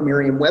current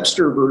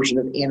Merriam-Webster version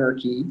of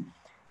anarchy.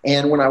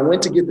 And when I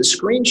went to get the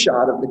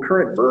screenshot of the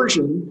current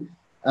version,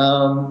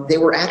 they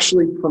were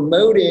actually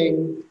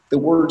promoting the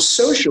word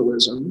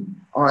socialism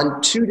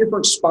on two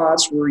different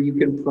spots where you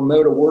can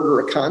promote a word or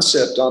a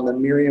concept on the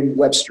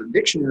Merriam-Webster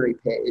dictionary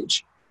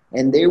page.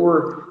 And they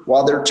were,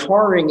 while they're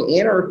tarring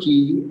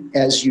anarchy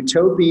as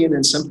utopian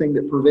and something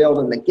that prevailed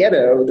in the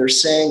ghetto, they're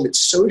saying that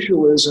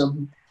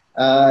socialism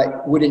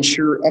would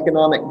ensure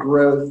economic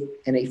growth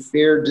and a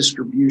fair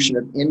distribution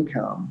of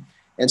income.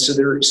 And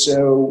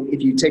so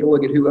if you take a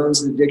look at who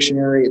owns the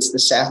dictionary, it's the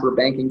Safra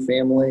banking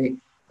family.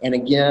 And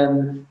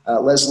again,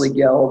 Leslie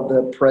Geld,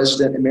 the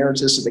president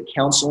emeritus of the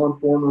Council on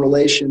Foreign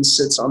Relations,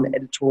 sits on the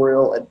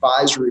editorial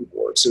advisory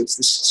board. So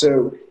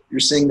so you're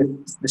seeing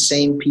the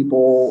same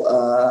people,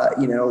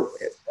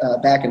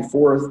 back and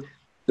forth.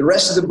 The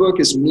rest of the book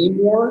is meme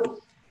war.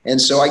 And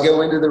so I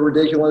go into the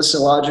ridiculous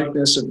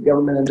illogicness of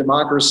government and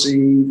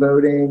democracy,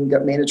 voting,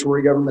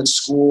 mandatory government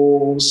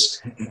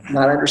schools,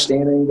 not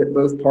understanding that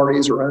both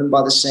parties are owned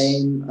by the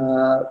same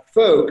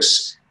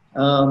folks.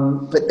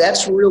 But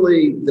that's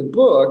really the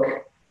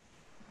book.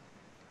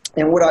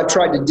 And what I've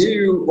tried to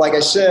do, like I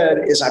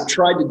said, is I've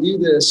tried to do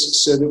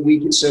this so that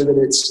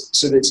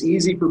it's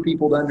easy for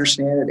people to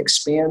understand. It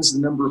expands the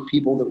number of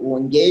people that will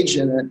engage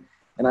in it,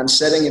 and I'm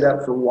setting it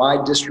up for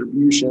wide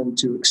distribution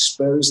to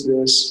expose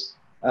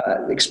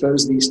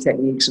these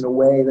techniques in a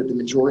way that the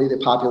majority of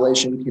the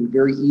population can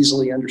very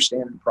easily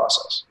understand and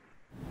process.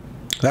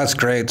 That's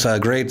great.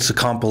 Great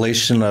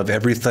compilation of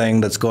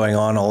everything that's going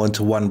on all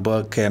into one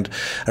book. And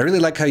I really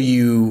like how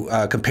you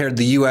compared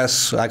the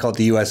U.S., I call it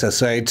the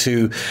USSA,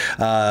 to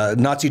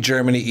Nazi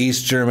Germany,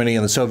 East Germany,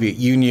 and the Soviet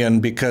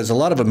Union, because a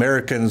lot of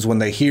Americans, when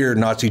they hear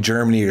Nazi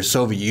Germany or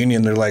Soviet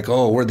Union, they're like,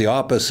 oh, we're the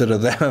opposite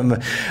of them.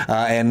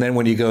 And then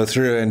when you go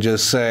through and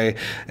just say,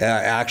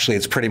 actually,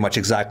 it's pretty much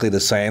exactly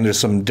the same. There's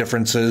some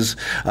differences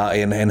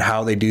in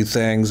how they do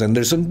things. And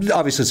there's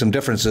obviously some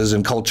differences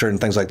in culture and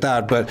things like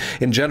that. But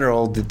in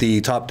general,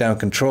 the top-down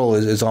control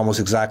is almost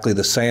exactly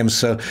the same.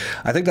 So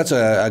I think that's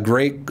a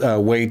great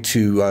way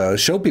to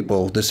show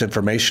people this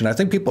information. I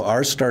think people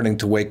are starting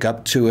to wake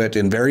up to it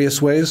in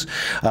various ways,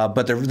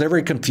 but they're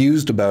very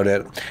confused about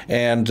it.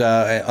 And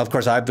of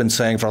course, I've been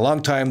saying for a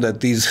long time that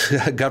these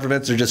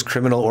governments are just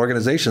criminal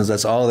organizations.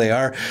 That's all they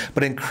are.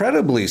 But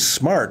incredibly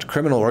smart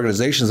criminal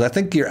organizations. I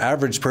think your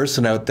average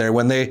person out there,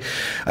 when they,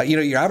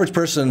 your average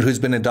person who's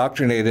been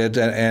indoctrinated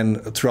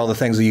and through all the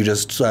things that you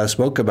just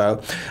spoke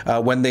about,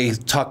 when they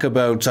talk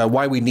about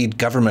why we need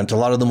government, a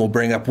lot of them will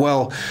bring up,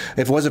 well,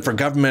 if it wasn't for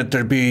government,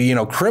 there'd be,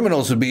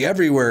 criminals would be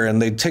everywhere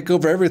and they'd take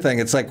over everything.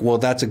 It's like, well,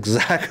 that's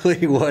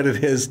exactly what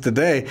it is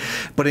today.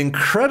 But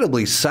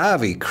incredibly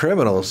savvy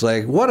criminals,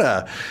 like what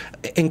a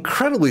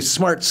incredibly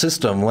smart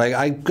system. Like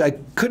I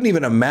couldn't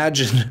even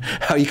imagine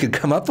how you could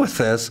come up with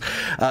this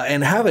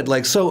and have it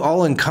like so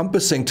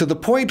all-encompassing to the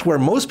point where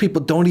most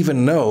people don't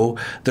even know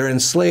they're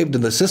enslaved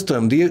in the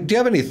system. Do you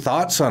have any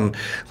thoughts on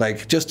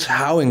like just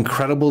how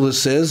incredible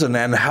this is and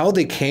how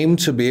they came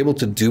to be able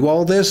to do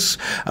all this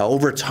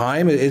over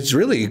time? It's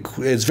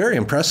very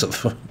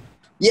impressive.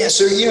 Yeah,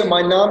 so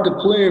my nom de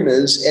plume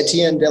is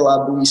Etienne de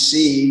la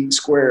Boétie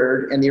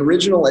squared, and the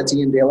original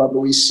Etienne de la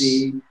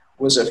Boétie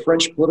was a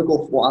French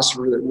political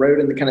philosopher that wrote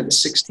in the kind of the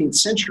 16th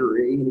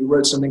century, and he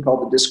wrote something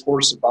called the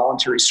Discourse of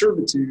Voluntary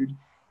Servitude,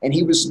 and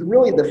he was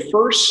really the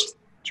first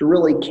to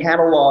really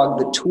catalog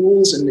the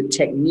tools and the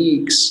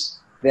techniques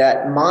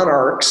that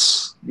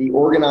monarchs, the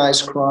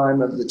organized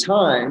crime of the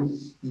time,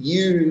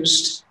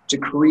 used to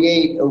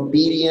create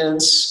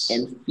obedience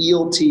and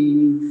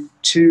fealty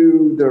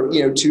to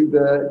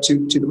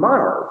the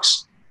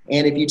monarchs.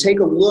 And if you take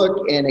a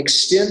look and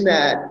extend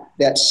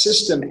that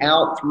system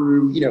out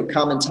through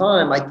common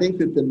time, I think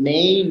that the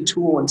main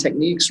tool and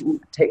technique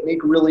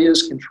really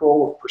is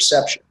control of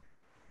perception.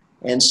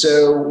 And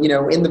so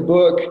in the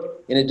book,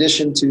 in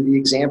addition to the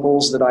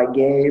examples that I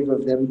gave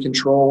of them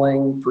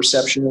controlling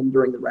perception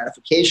during the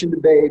ratification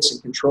debates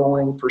and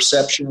controlling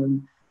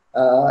perception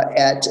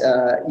at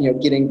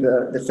getting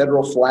the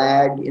federal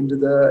flag into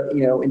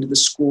the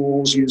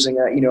schools using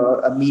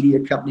a media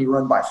company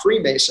run by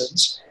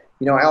Freemasons.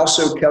 I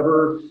also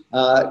cover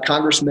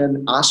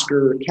Congressman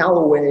Oscar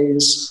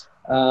Callaway's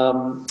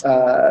who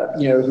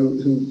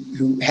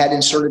had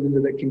inserted into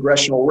the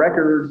congressional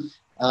record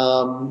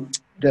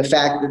the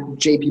fact that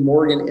J.P.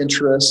 Morgan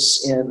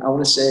interests in, I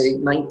want to say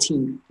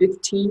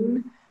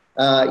 1915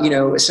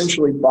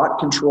 essentially bought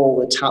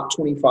control of the top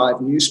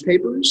 25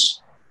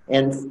 newspapers.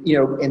 And,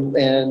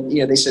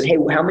 they said, hey,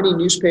 how many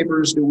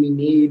newspapers do we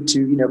need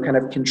to, kind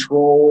of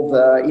control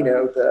the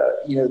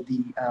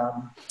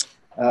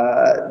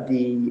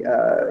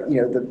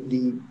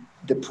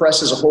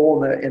press as a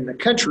whole in the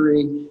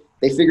country?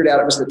 They figured out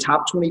it was the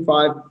top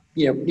 25,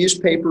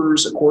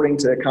 newspapers, according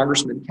to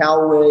Congressman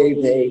Callaway.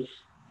 They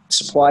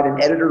supplied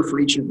an editor for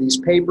each of these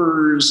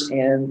papers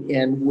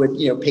and would,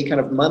 pay kind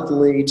of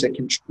monthly to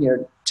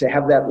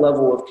have that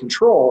level of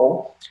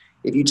control.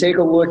 If you take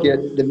a look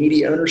at the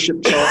media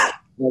ownership chart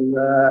and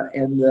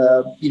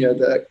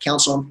the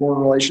Council on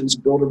Foreign Relations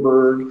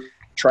Bilderberg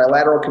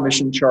Trilateral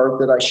Commission chart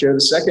that I showed a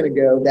second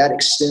ago, that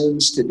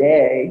extends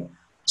today.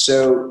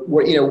 So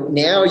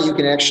now you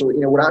can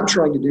actually, what I'm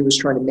trying to do is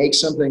trying to make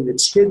something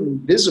that's hidden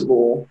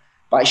visible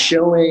by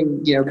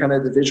showing, kind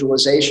of the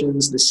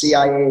visualizations, the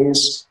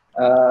CIA's,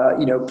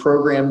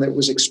 program that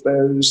was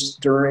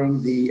exposed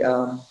during the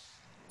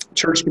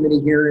church committee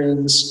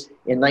hearings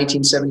in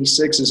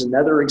 1976 is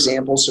another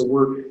example. So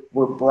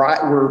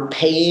we're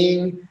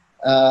paying,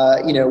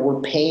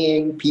 we're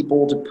paying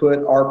people to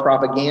put our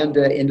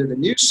propaganda into the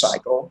news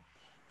cycle.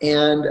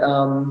 And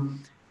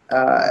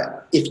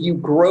if you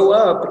grow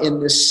up in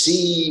the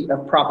sea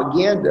of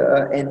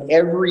propaganda and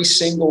every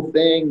single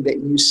thing that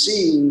you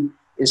see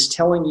is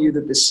telling you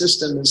that the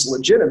system is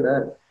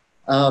legitimate,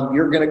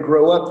 you're going to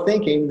grow up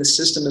thinking the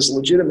system is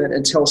legitimate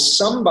until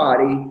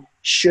somebody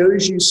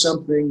shows you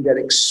something that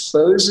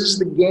exposes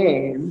the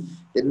game,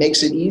 that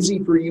makes it easy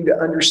for you to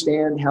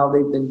understand how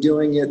they've been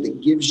doing it, that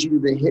gives you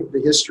the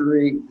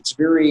history. It's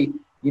very,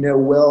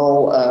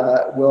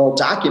 well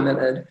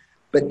documented.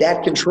 But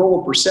that control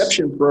of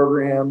perception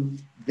program,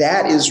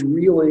 that is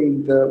really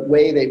the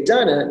way they've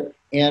done it.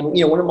 And,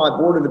 one of my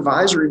board of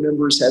advisory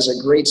members has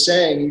a great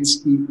saying. He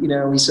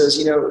says,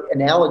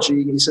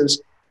 analogy, he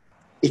says,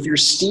 if you're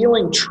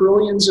stealing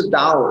trillions of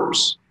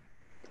dollars,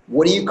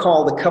 what do you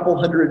call the couple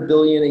 $100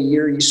 billion a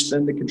year you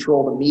spend to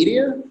control the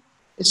media?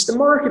 It's the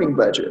marketing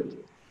budget.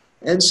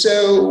 And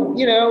so,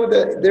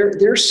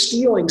 they're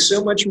stealing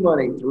so much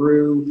money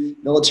through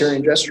military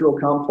industrial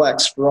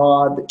complex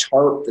fraud, the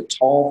TARP, the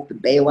TALF, the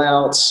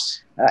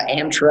bailouts.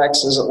 Amtrak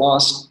says it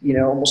lost,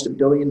 almost $1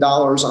 billion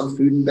on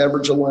food and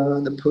beverage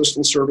alone. The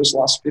Postal Service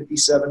lost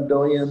 $57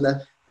 billion.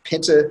 The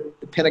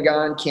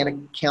Pentagon can't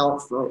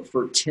account for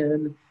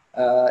 $10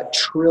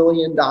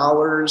 trillion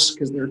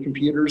because their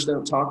computers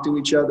don't talk to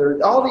each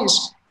other. All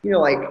these,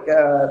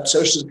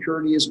 Social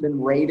Security has been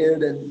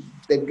raided and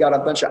they've got a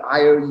bunch of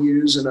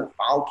IOUs in a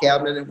file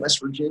cabinet in West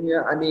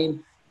Virginia. I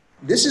mean,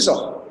 this is a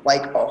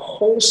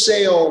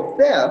wholesale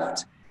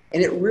theft,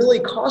 and it really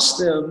costs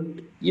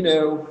them,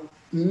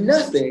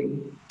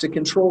 nothing to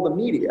control the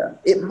media.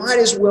 It might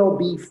as well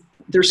be,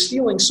 they're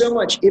stealing so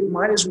much, it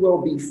might as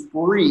well be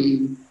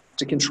free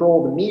to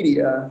control the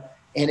media.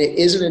 And it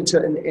isn't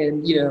until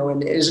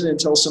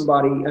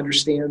somebody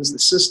understands the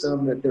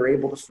system that they're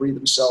able to free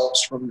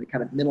themselves from the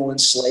kind of mental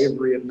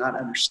slavery of not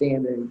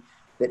understanding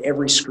that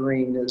every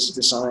screen is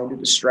designed to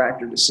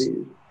distract or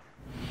deceive.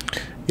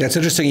 Yeah, it's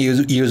interesting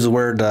you use the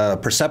word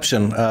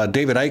perception.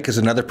 David Icke is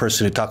another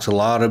person who talks a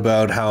lot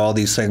about how all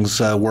these things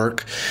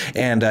work,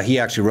 and he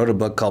actually wrote a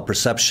book called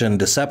Perception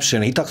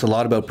Deception. He talks a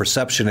lot about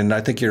perception, and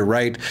I think you're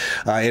right.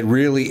 It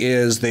really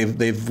is.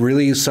 They've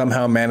really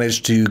somehow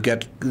managed to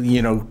get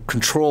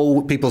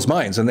control people's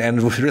minds, and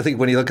really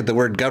when you look at the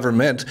word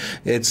government,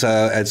 it's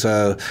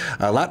a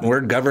Latin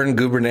word. Govern,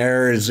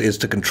 gubernare is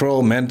to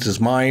control. Ment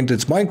is mind.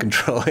 It's mind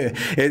control.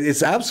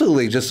 It's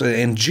absolutely just an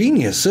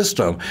ingenious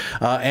system,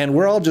 and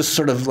we're all just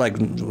sort of like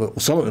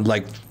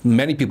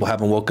many people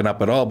haven't woken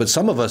up at all, but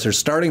some of us are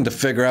starting to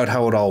figure out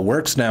how it all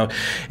works now.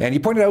 And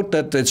you pointed out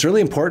that it's really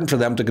important for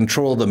them to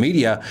control the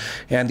media,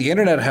 and the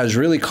internet has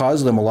really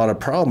caused them a lot of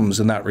problems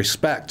in that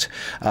respect.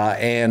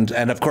 And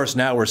of course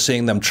now we're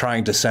seeing them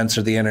trying to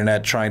censor the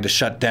internet, trying to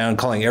shut down,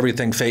 calling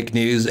everything fake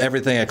news,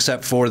 everything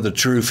except for the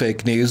true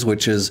fake news,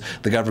 which is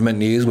the government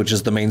news, which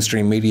is the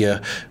mainstream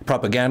media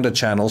propaganda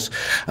channels.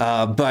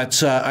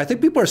 But I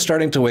think people are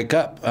starting to wake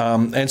up.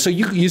 And so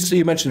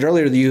you mentioned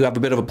earlier that you have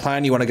a bit of a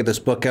plan. You want to get this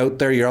book out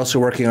there. You're also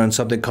working on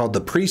something called the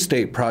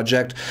Pre-State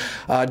Project.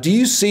 Do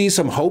you see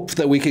some hope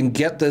that we can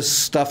get this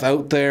stuff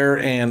out there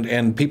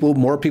and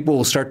more people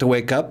will start to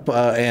wake up?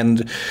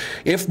 And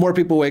if more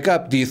people wake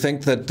up, do you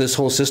think that this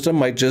whole system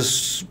might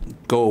just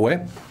go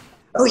away?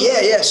 Oh,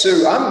 yeah.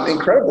 So I'm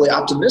incredibly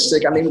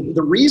optimistic. I mean,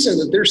 the reason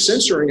that they're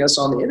censoring us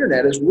on the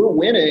internet is we're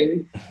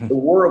winning the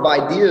war of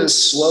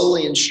ideas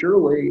slowly and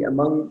surely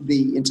among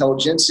the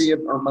intelligentsia,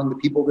 or among the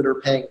people that are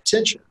paying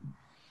attention.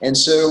 And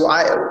so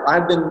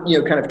I've been,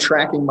 kind of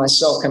tracking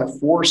myself, kind of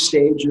 4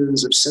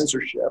 stages of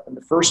censorship. And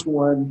the first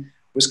one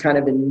was kind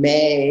of in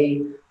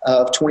May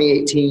of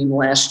 2018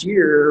 last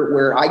year,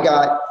 where I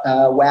got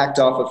whacked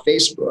off of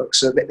Facebook.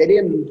 So they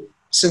didn't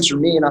censor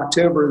me in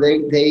October. They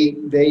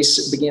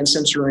began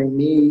censoring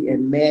me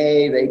in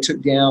May. They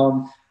took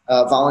down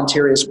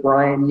voluntarist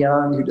Brian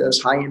Young, who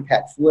does high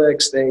impact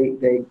flicks. They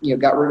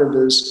got rid of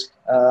his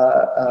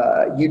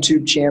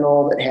YouTube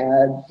channel that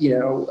had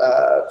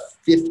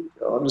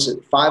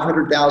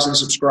 500,000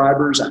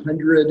 subscribers,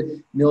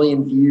 100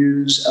 million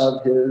views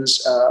of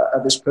his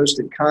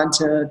posted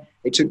content.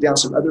 They took down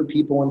some other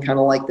people in kind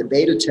of like the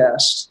beta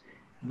test.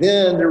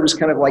 Then there was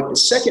kind of like the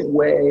second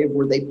wave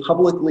where they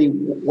publicly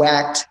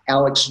whacked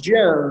Alex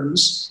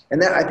Jones,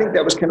 and I think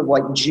that was kind of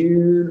like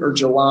June or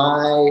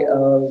July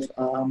of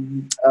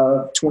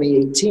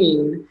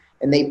 2018,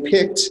 and they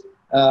picked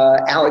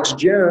Alex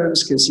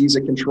Jones because he's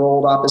a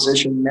controlled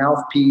opposition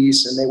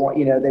mouthpiece, and they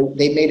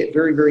made it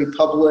very, very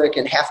public,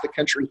 and half the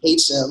country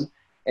hates him,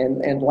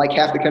 and like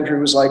half the country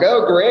was like,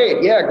 oh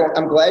great, yeah,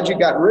 I'm glad you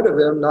got rid of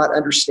him, not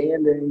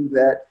understanding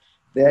that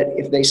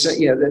if they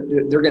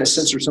that they're going to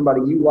censor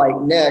somebody you like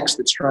next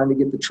that's trying to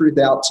get the truth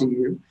out to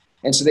you.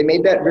 And so they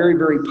made that very,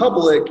 very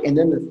public. And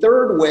then the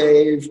third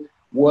wave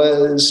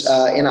was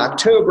in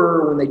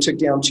October, when they took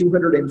down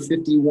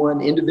 251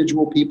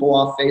 individual people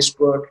off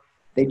Facebook.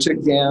 They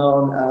took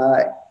down,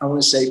 I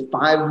want to say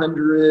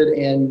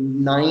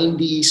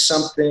 590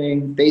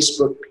 something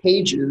Facebook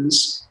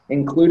pages,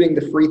 including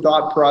the Free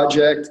Thought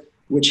Project,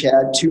 which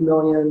had 2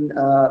 million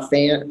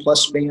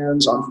plus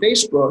fans on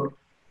Facebook.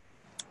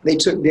 They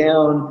took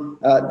down,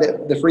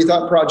 the Free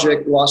Thought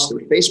Project lost their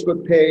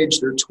Facebook page,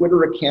 their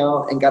Twitter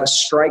account, and got a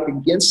strike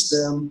against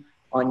them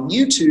on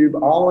YouTube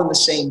all in the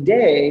same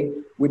day,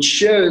 which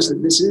shows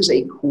that this is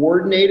a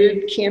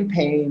coordinated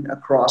campaign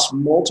across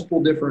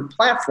multiple different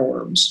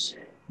platforms.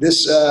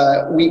 This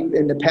week,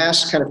 in the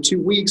past kind of 2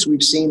 weeks,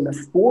 we've seen the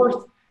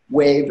fourth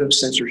wave of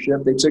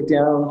censorship. They took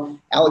down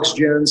Alex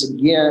Jones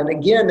again.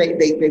 Again,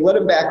 they let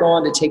him back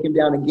on to take him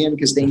down again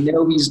because they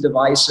know he's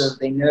divisive.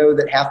 They know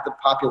that half the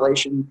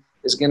population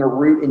is going to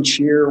root and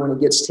cheer when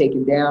it gets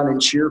taken down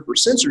and cheer for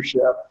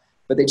censorship.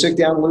 But they took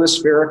down Louis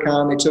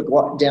Farrakhan. They took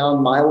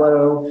down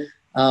Milo.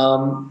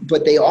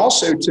 But they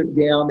also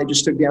they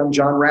just took down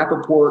John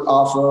Rappaport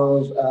off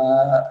of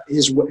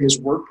his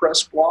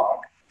WordPress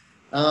blog.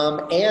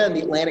 And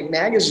the Atlantic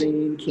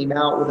Magazine came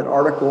out with an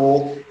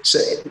article,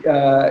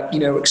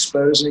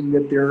 exposing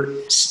that they're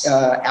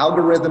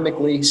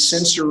algorithmically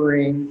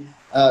censoring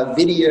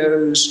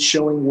videos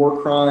showing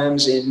war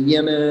crimes in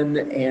Yemen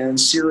and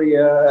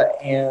Syria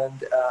and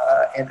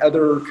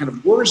other kind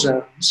of war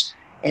zones.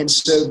 And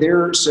so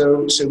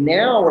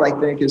now what I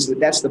think is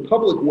that's the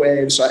public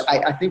wave. So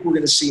I think we're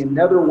going to see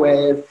another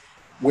wave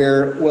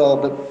where,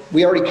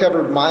 we already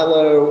covered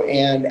Milo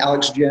and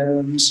Alex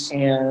Jones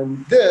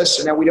and this,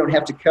 and now we don't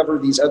have to cover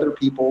these other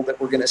people that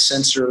we're going to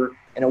censor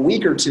in a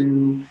week or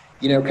two,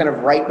 kind of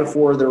right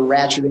before they're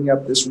ratcheting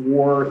up this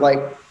war,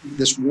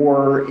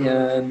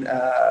 in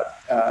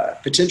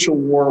potential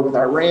war with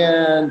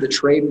Iran, the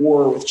trade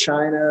war with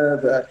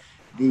China,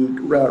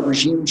 the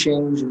regime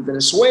change in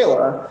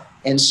Venezuela.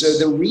 And so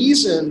the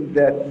reason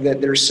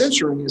that they're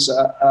censoring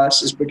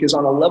us is because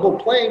on a level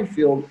playing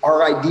field,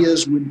 our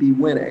ideas would be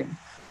winning.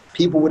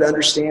 People would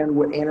understand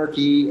what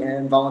anarchy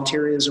and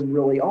voluntarism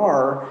really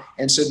are.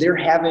 And so they're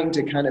having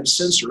to kind of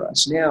censor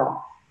us.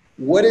 Now,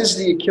 what is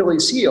the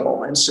Achilles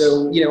heel? And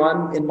so,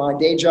 I'm in my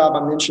day job,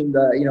 I mentioned,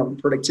 I'm a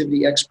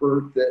productivity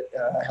expert that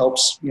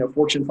helps,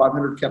 Fortune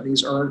 500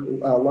 companies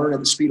learn at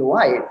the speed of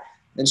light.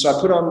 And so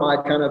I put on my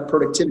kind of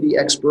productivity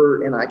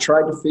expert, and I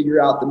tried to figure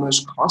out the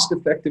most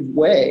cost-effective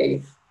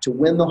way to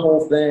win the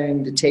whole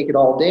thing, to take it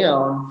all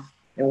down.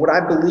 And what I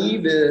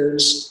believe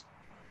is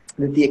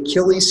that the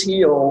Achilles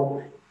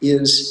heel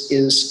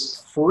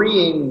is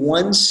freeing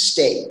one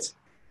state,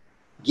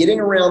 getting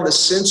around the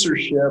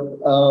censorship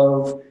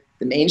of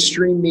the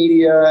mainstream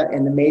media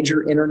and the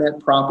major internet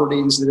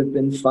properties that have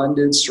been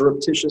funded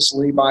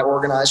surreptitiously by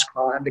organized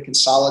crime to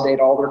consolidate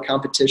all their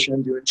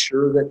competition, to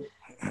ensure that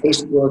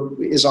Facebook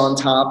is on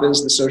top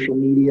as the social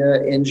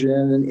media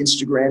engine, and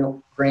Instagram,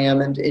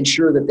 and to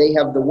ensure that they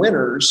have the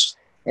winners.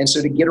 And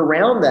so to get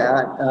around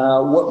that,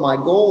 what my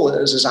goal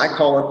is I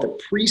call it the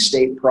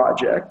pre-state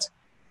project.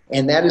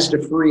 And that is to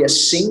free a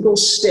single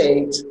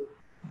state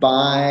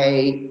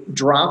by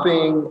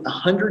dropping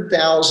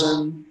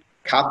 100,000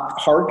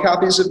 hard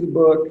copies of the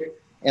book.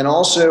 And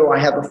also I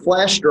have a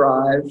flash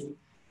drive.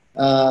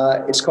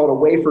 It's called a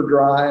wafer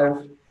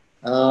drive.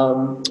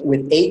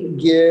 With 8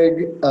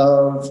 gig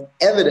of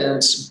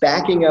evidence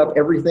backing up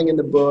everything in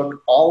the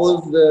book, all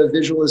of the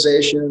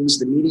visualizations,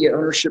 the media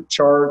ownership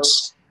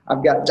charts.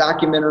 I've got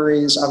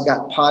documentaries, I've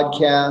got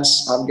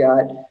podcasts, I've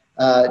got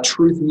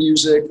truth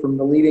music from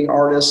the leading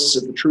artists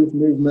of the truth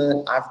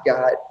movement. I've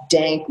got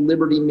dank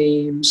liberty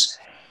memes,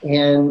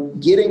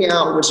 and getting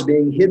out what's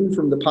being hidden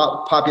from the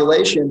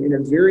population in a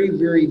very,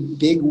 very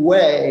big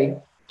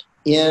way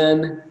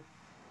in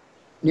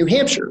New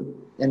Hampshire.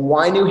 And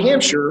why New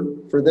Hampshire?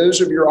 For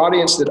those of your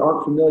audience that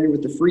aren't familiar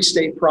with the Free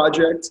State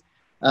Project,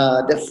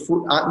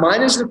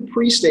 mine is the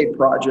Pre-State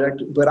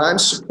Project, but I'm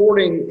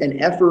supporting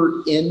an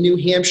effort in New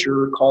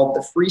Hampshire called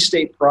the Free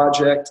State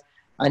Project.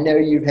 I know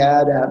you've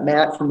had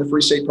Matt from the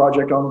Free State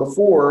Project on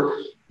before,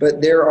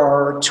 but there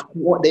are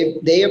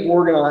they have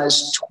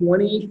organized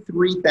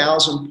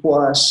 23,000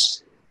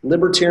 plus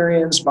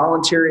libertarians,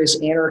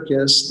 voluntarists,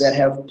 anarchists that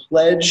have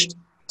pledged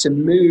to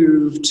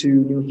move to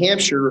New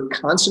Hampshire,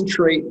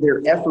 concentrate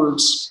their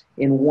efforts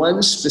in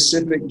one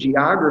specific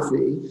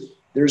geography.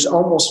 There's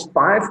almost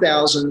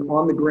 5,000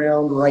 on the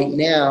ground right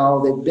now.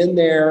 They've been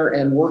there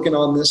and working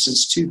on this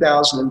since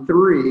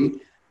 2003.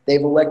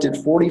 They've elected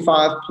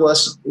 45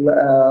 plus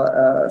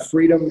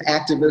freedom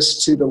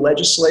activists to the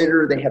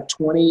legislature. They have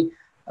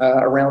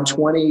around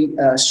 20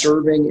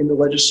 serving in the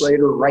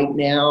legislature right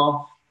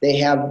now. They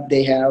have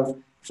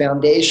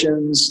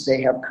foundations,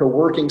 they have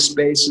co-working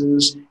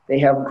spaces, they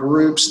have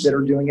groups that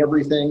are doing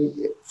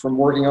everything from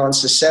working on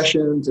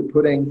secession to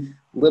putting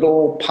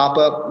little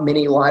pop-up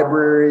mini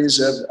libraries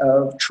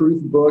of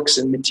truth books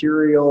and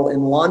material in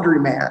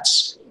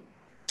laundromats.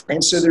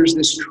 And so there's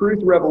this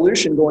truth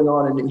revolution going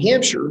on in New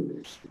Hampshire.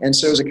 And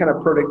so as a kind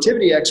of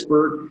productivity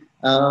expert,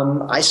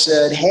 I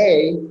said,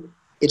 hey,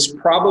 it's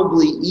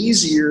probably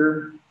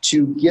easier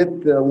to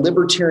get the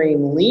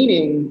libertarian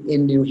leaning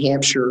in New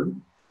Hampshire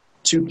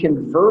to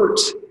convert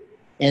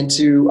and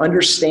to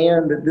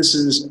understand that this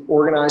is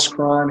organized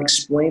crime,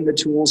 explain the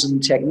tools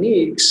and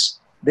techniques,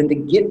 than to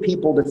get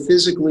people to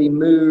physically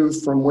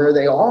move from where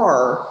they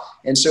are.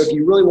 And so if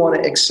you really want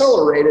to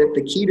accelerate it,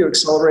 the key to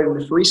accelerating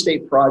the Free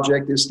State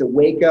Project is to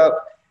wake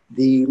up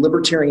the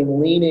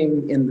libertarian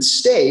leaning in the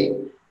state.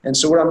 And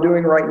so what I'm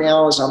doing right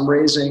now is I'm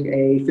raising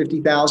a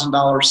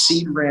 $50,000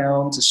 seed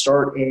round to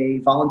start a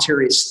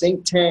voluntarist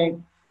think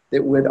tank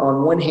that would,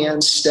 on one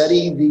hand,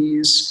 study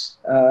the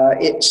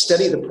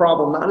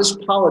problem not as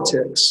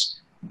politics,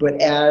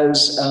 but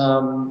as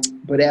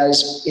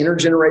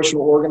intergenerational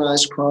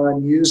organized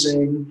crime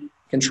using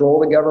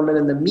control of the government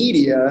and the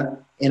media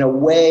in a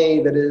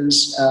way that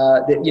is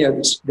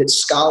that's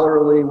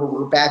scholarly, where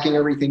we're backing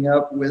everything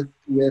up with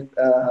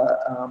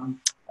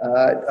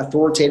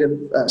authoritative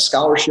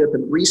scholarship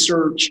and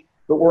research,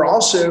 but we're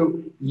also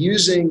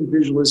using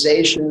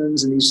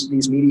visualizations and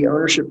these media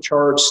ownership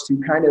charts to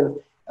kind of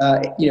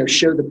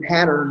show the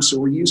patterns. So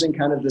we're using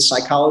kind of the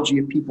psychology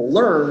of people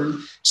learn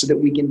so that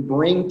we can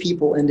bring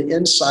people into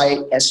insight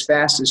as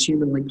fast as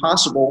humanly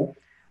possible.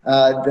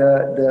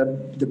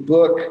 The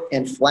book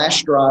and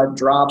flash drive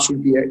drops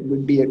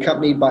would be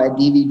accompanied by a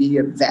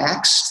DVD of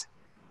Vaxxed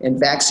and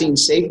vaccine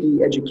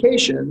safety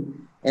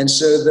education. And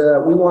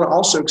so we want to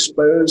also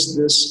expose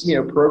this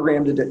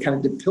program to kind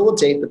of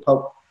debilitate the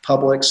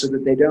public so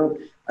that they don't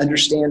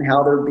understand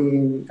how they're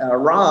being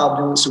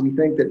robbed. And so we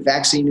think that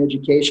vaccine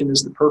education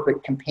is the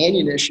perfect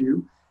companion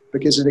issue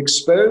because it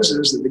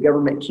exposes that the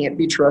government can't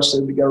be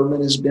trusted. The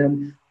government has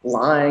been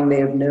lying. They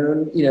have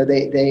known,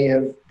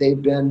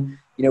 they've been,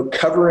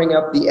 covering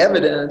up the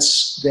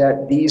evidence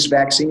that these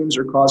vaccines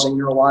are causing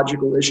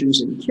neurological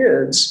issues in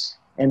kids.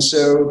 And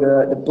so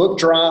the book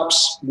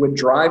drops would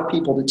drive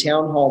people to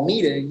town hall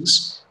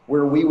meetings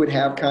where we would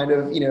have kind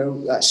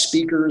of,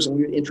 speakers, and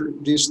we would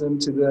introduce them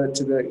to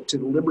the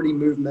liberty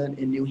movement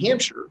in New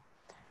Hampshire.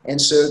 And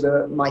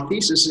so my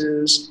thesis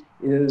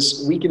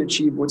is we can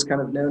achieve what's kind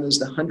of known as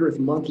the 100th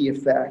monkey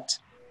effect,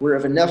 where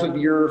if enough of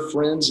your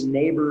friends and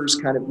neighbors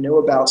kind of know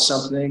about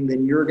something,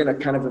 then you're going to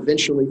kind of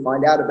eventually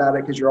find out about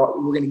it because we're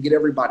going to get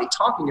everybody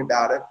talking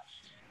about it.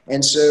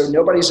 And so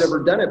nobody's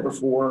ever done it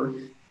before.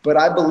 But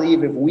I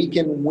believe if we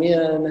can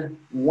win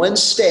one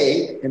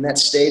state, and that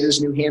state is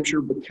New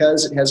Hampshire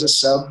because it has a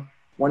sub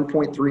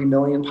 1.3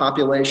 million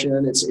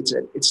population,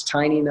 it's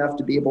tiny enough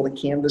to be able to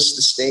canvass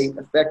the state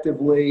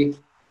effectively.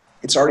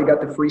 It's already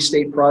got the Free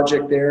State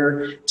Project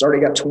there. It's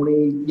already got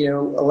 20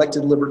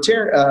 elected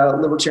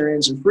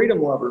libertarians and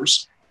freedom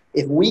lovers.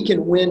 If we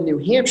can win New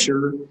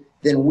Hampshire,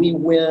 then we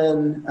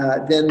win.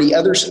 Then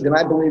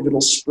I believe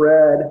it'll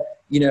spread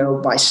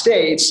by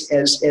states,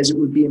 as it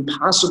would be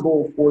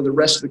impossible for the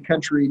rest of the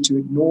country to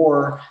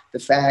ignore the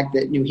fact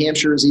that New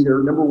Hampshire is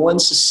either, number one,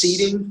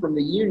 seceding from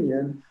the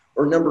Union,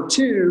 or number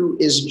two,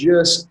 is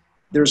just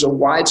there's a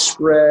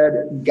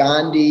widespread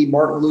Gandhi,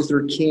 Martin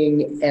Luther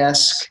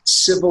King-esque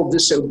civil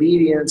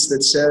disobedience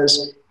that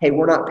says, hey,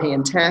 we're not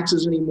paying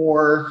taxes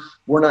anymore.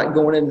 We're not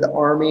going into the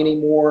Army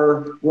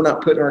anymore. We're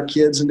not putting our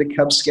kids into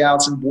Cub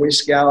Scouts and Boy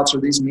Scouts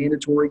or these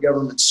mandatory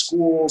government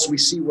schools. We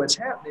see what's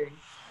happening.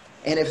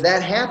 And if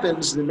that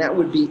happens, then that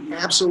would be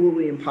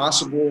absolutely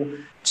impossible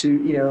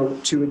to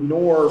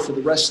ignore for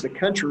the rest of the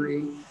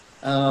country.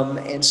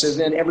 And so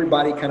then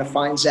everybody kind of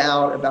finds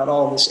out about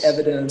all this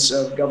evidence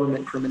of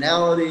government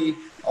criminality,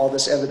 all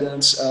this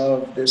evidence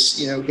of this,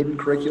 hidden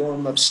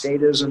curriculum of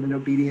statism and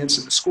obedience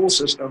in the school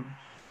system.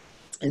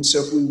 And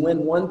so if we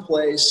win one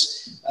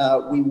place,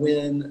 we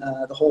win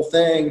the whole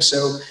thing.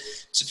 So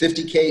it's a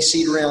 $50K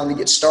seed round to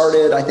get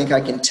started. I think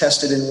I can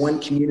test it in one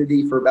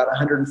community for about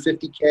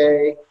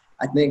 $150K.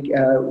 I think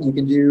you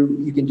can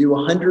do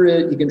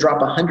 100. You can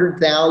drop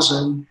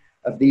 100,000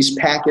 of these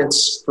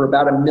packets for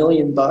about $1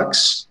 million,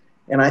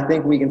 and I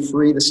think we can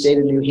free the state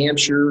of New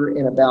Hampshire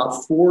in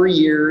about 4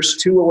 years,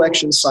 2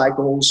 election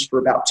cycles for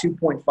about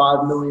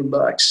 $2.5 million.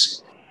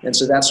 And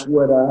so that's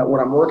what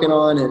I'm working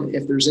on. And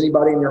if there's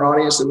anybody in your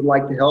audience that would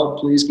like to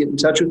help, please get in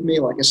touch with me.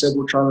 Like I said,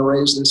 we're trying to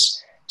raise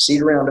this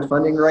seed round of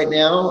funding right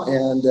now,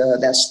 and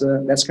that's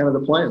kind of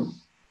the plan.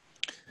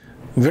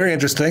 Very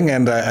interesting,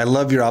 and I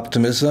love your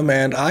optimism,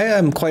 and I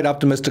am quite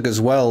optimistic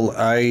as well.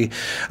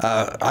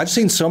 I've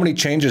seen so many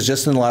changes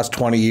just in the last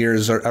 20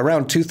 years.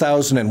 Around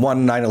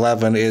 2001,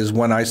 9/11 is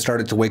when I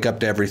started to wake up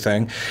to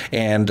everything,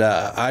 and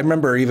I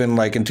remember even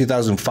like in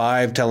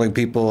 2005 telling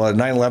people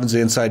 9/11's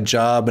the inside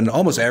job, and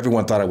almost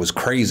everyone thought I was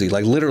crazy,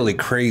 like literally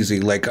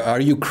crazy. Like,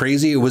 are you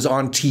crazy? It was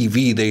on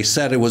TV. They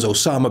said it was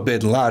Osama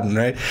bin Laden,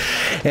 right?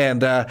 And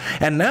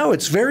now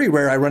it's very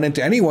rare I run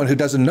into anyone who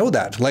doesn't know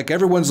that. Like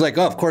everyone's like,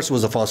 oh, of course it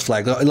was a false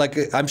flag. Like,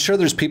 I'm sure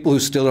there's people who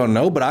still don't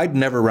know, but I'd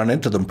never run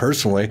into them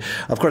personally.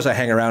 Of course, I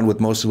hang around with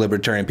mostly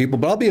libertarian people,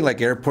 but I'll be in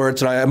like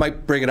airports and I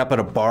might bring it up at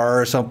a bar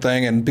or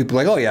something, and people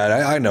are like, oh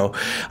yeah, I know.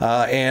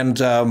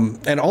 And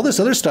all this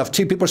other stuff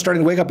too. People are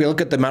starting to wake up. You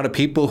look at the amount of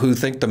people who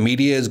think the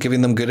media is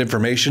giving them good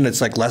information.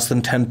 It's like less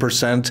than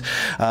 10%.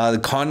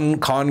 The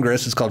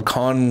Congress, it's called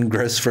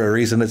Congress for a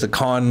reason. It's a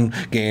con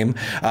game.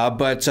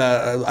 But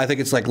I think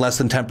it's like less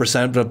than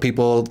 10% of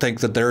people think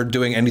that they're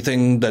doing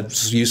anything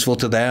that's useful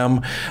to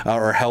them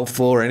or helpful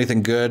or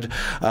anything good.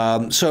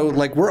 So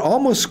like we're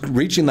almost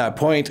reaching that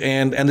point,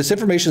 and this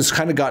information's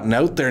kind of gotten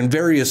out there in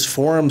various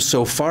forums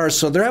so far.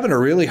 So they're having a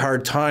really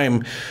hard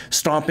time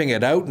stomping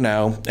it out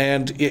now.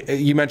 And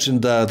you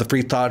mentioned the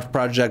Free Thought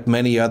Project,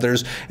 many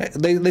others.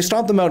 They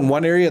stomp them out in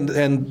one area,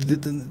 and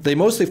they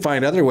mostly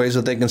find other ways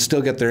that they can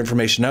still get their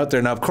information out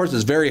there. Now, of course,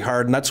 it's very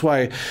hard, and that's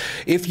why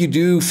if you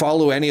do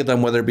follow any of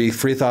them, whether it be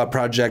Free Thought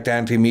Project,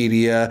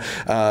 Anti-Media,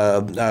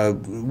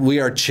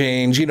 We Are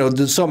Change, you know,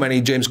 there's so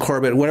many, James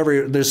Corbett,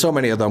 whatever, there's so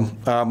many of them.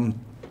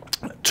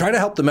 Try to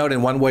help them out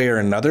in one way or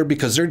another,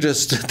 because they're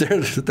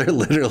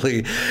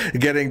literally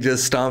getting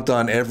just stomped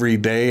on every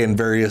day in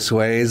various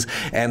ways,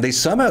 and they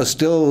somehow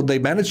they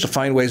manage to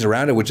find ways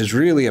around it, which is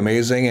really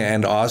amazing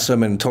and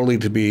awesome and totally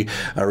to be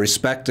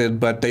respected.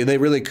 But they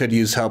really could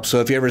use help.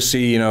 So if you ever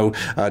see, you know,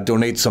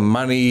 donate some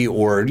money,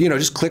 or, you know,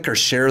 just click or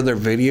share their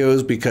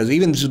videos, because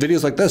even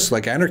videos like this,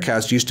 like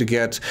Anarchast, used to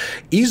get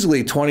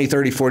easily 20,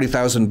 30,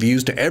 40,000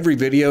 views to every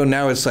video.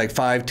 Now it's like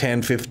 5,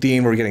 10,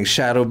 15. We're getting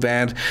shadow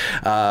banned.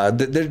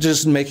 They're just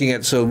making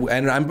it so,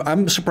 and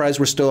I'm surprised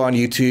we're still on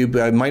YouTube.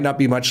 It might not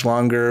be much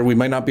longer. We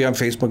might not be on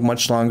Facebook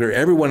much longer.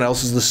 Everyone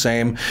else is the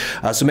same.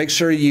 So make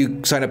sure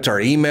you sign up to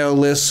our email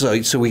list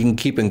so we can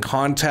keep in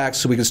contact,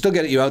 so we can still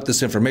get you out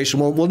this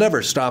information. We'll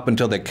never stop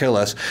until they kill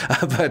us.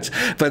 But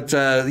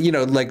you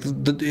know, like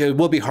it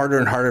will be harder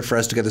and harder for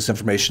us to get this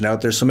information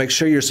out there. So make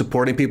sure you're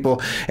supporting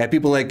people, and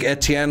people like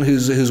Etienne,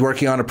 who's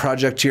working on a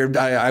project here.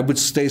 I would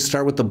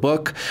start with the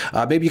book.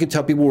 Maybe you can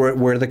tell people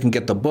where they can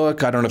get the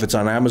book. I don't know if it's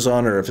on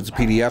Amazon or if it's a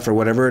PDF or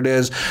whatever it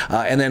is,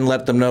 and then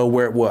let them know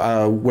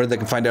where they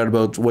can find out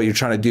about what you're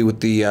trying to do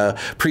with the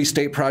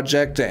pre-state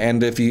project.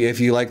 And if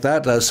you like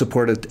that,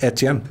 support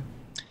Etienne.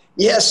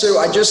 Yeah, so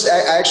I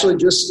actually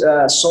just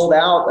sold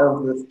out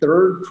of the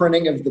third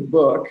printing of the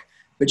book,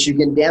 but you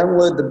can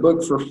download the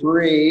book for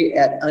free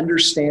at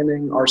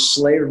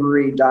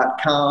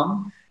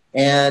understandingourslavery.com.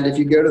 And if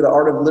you go to the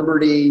Art of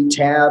Liberty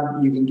tab,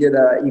 you can get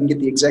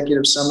the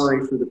executive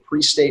summary for the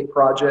pre-state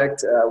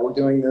project. We're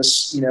doing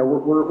this, you know,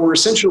 we're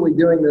essentially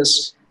doing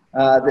this.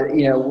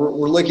 You know,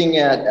 we're looking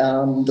at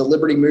the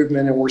liberty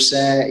movement, and we're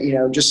saying, you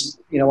know, just,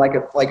 you know, like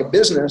a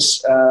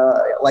business,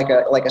 like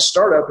a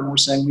startup, and we're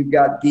saying we've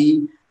got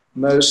the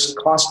most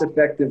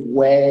cost-effective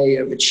way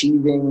of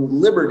achieving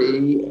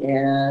liberty,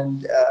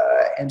 and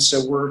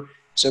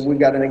so we've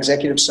got an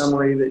executive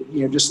summary that,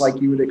 you know, just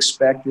like you would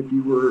expect if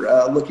you were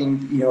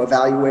looking, you know,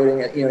 evaluating,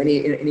 you know,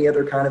 any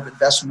other kind of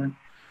investment.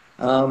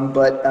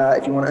 But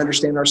if you want to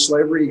understand our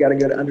slavery, you got to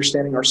go to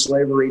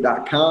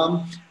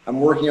understandingourslavery.com. I'm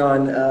working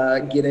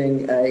on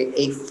getting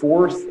a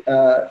third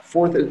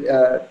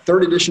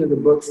edition of the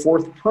book,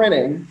 fourth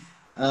printing.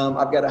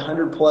 I've got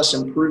 100+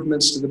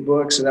 improvements to the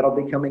book, so that'll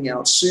be coming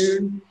out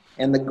soon.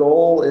 And the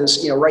goal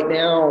is, you know, right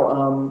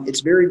now it's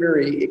very,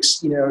 very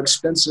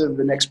expensive.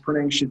 The next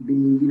printing should be,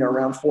 you know,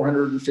 around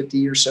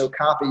 450 or so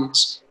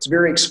copies. It's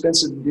very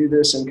expensive to do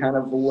this in kind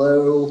of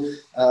low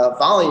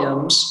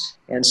volumes.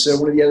 And so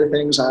one of the other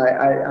things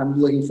I'm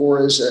looking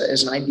for is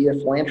as an idea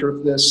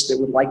philanthropist that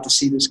would like to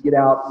see this get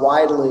out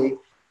widely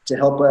to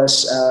help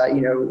us,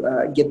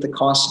 get the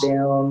costs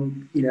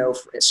down. You know,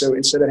 so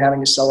instead of having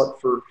to sell it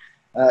for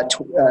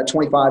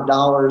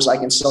 $25, I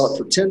can sell it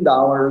for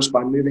 $10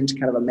 by moving to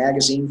kind of a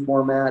magazine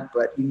format.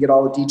 But you can get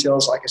all the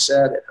details, like I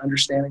said, at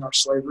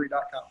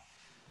understandingourslavery.com.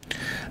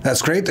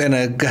 That's great,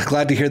 and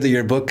glad to hear that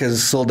your book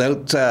has sold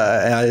out.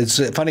 It's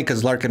funny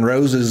because Larkin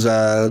Rose is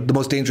The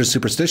Most Dangerous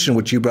Superstition,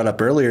 which you brought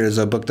up earlier, is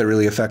a book that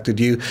really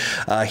affected you.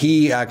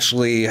 He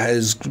actually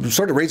is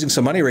sort of raising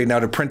some money right now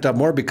to print up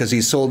more because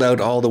he's sold out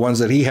all the ones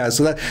that he has.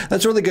 So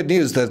that's really good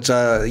news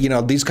that, you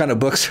know, these kind of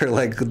books are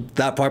like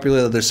that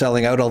popular that they're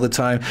selling out all the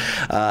time.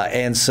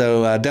 And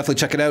so definitely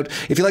check it out.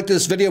 If you like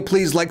this video,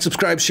 please like,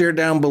 subscribe, share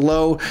down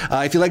below.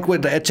 If you like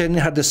what Etienne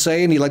had to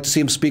say and you'd like to see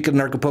him speak at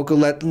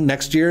Anarchapulco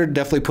next year,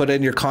 definitely put put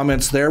in your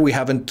comments there. We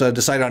haven't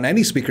decided on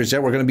any speakers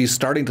yet. We're going to be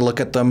starting to look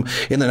at them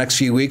in the next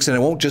few weeks, and it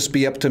won't just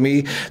be up to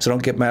me. So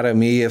don't get mad at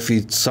me if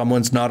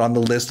someone's not on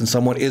the list and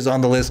someone is on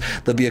the list.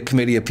 There'll be a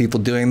committee of people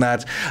doing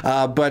that.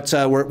 But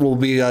we'll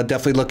be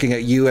definitely looking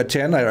at you,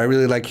 Etienne. I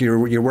really like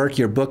your work,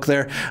 your book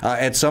there.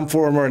 At some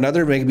form or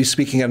another, maybe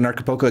speaking at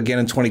Anarchapulco again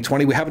in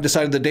 2020. We haven't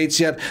decided the dates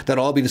yet.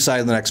 That'll all be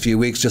decided in the next few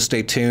weeks. Just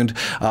stay tuned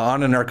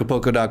on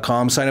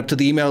anarchapulco.com. Sign up to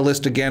the email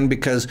list again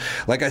because,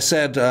 like I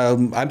said,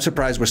 I'm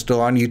surprised we're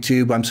still on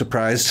YouTube. I'm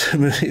surprised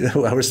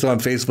we're still on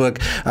Facebook,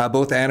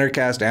 both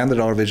Anarchast and the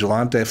Dollar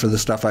Vigilante for the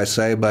stuff I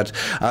say. But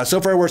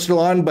so far we're still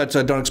on, but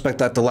don't expect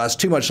that to last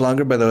too much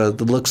longer by the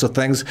looks of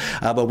things.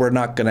 But we're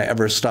not going to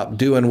ever stop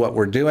doing what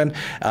we're doing.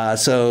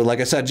 So like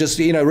I said, just,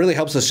 it really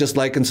helps us just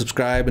like and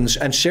subscribe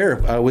and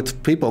share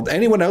with people.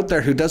 Anyone out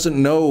there who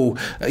doesn't know,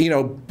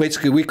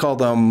 basically we call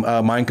them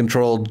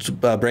mind-controlled,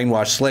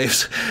 brainwashed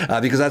slaves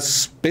because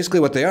that's basically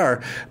what they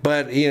are.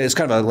 But it's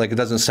kind of like it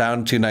doesn't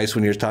sound too nice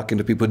when you're talking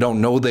to people who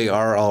don't know they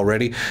are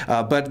already.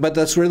 But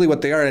that's really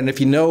what they are. And if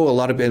you know a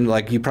lot of,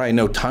 like you probably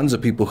know tons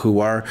of people who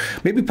are,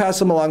 maybe pass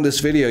them along this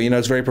video.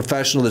 It's very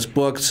professional, this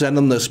book, send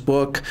them this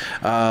book.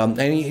 And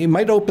it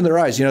might open their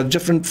eyes.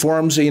 Different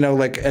forms,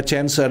 like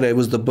Etienne said, it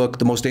was the book,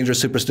 The Most Dangerous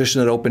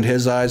Superstition, that opened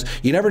his eyes.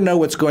 You never know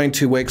what's going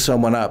to wake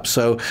someone up.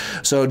 So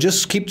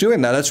just keep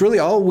doing that. That's really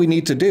all we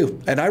need to do.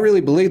 And I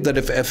really believe that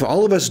if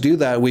all of us do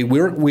that,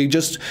 we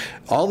just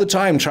all the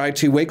time try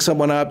to wake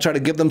someone up, try to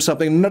give them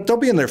something.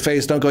 Don't be in their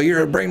face. Don't go,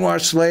 you're a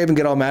brainwashed slave, and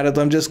get all mad at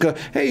them. Just go,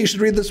 hey, you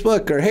should read this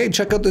book, or hey,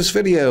 check out this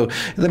video.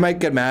 They might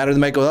get mad, or they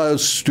might go, oh,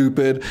 that's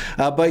stupid.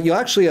 But you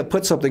actually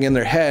put something in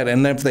their head,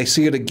 and then if they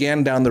see it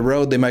again down the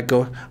road, they might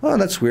go, oh,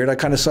 that's weird. I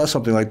kind of saw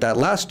something like that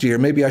last year.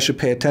 Maybe I should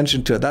pay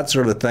attention to it, that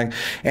sort of thing.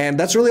 And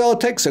that's really all it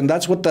takes. And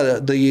that's what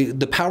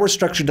the power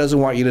structure doesn't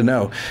want you to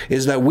know,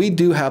 is that we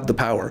do have the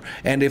power.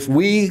 And if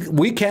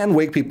we can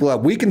wake people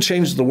up, we can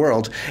change the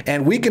world,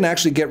 and we can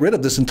actually get rid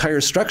of this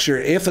entire structure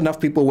if enough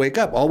people wake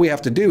up. All we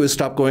have to do is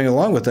stop going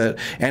along with it,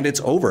 and it's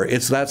over.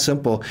 It's that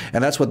simple,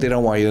 and that's what they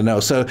don't want you to know.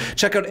 So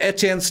check out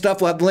Etienne's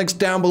stuff. We'll have the links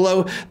down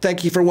below.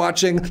 Thank you for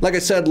watching. Like I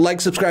said,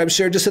 like, subscribe,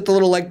 share. Just hit the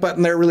little like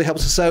button there. It really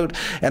helps us out.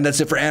 And that's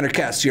it for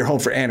Anarchast, your home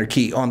for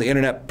anarchy on the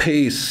internet.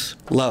 Peace,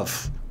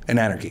 love, and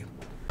anarchy.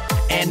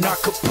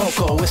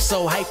 Anarchapulco, it's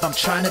so hype, I'm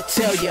trying to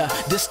tell ya.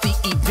 This the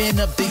event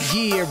of the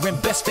year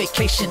and best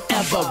vacation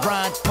ever.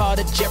 Ron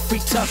Potter, Jeffrey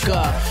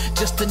Tucker,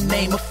 just to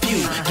name a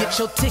few. Get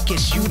your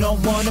tickets, you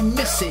don't want to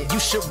miss it. You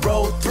should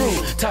roll through.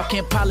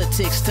 Talking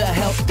politics to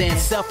health and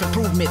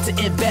self-improvement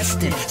to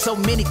investing. So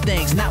many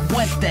things, not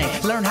one thing.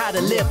 Learn how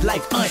to live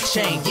life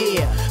unchained,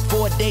 yeah.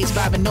 4 days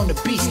vibing on the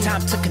beach,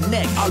 time to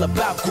connect. All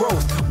about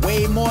growth,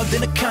 way more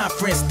than a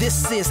conference.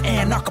 This is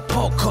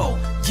Anarchapulco,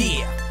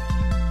 yeah.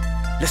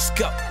 Let's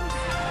go.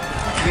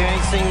 You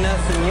ain't seen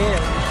nothing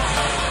yet.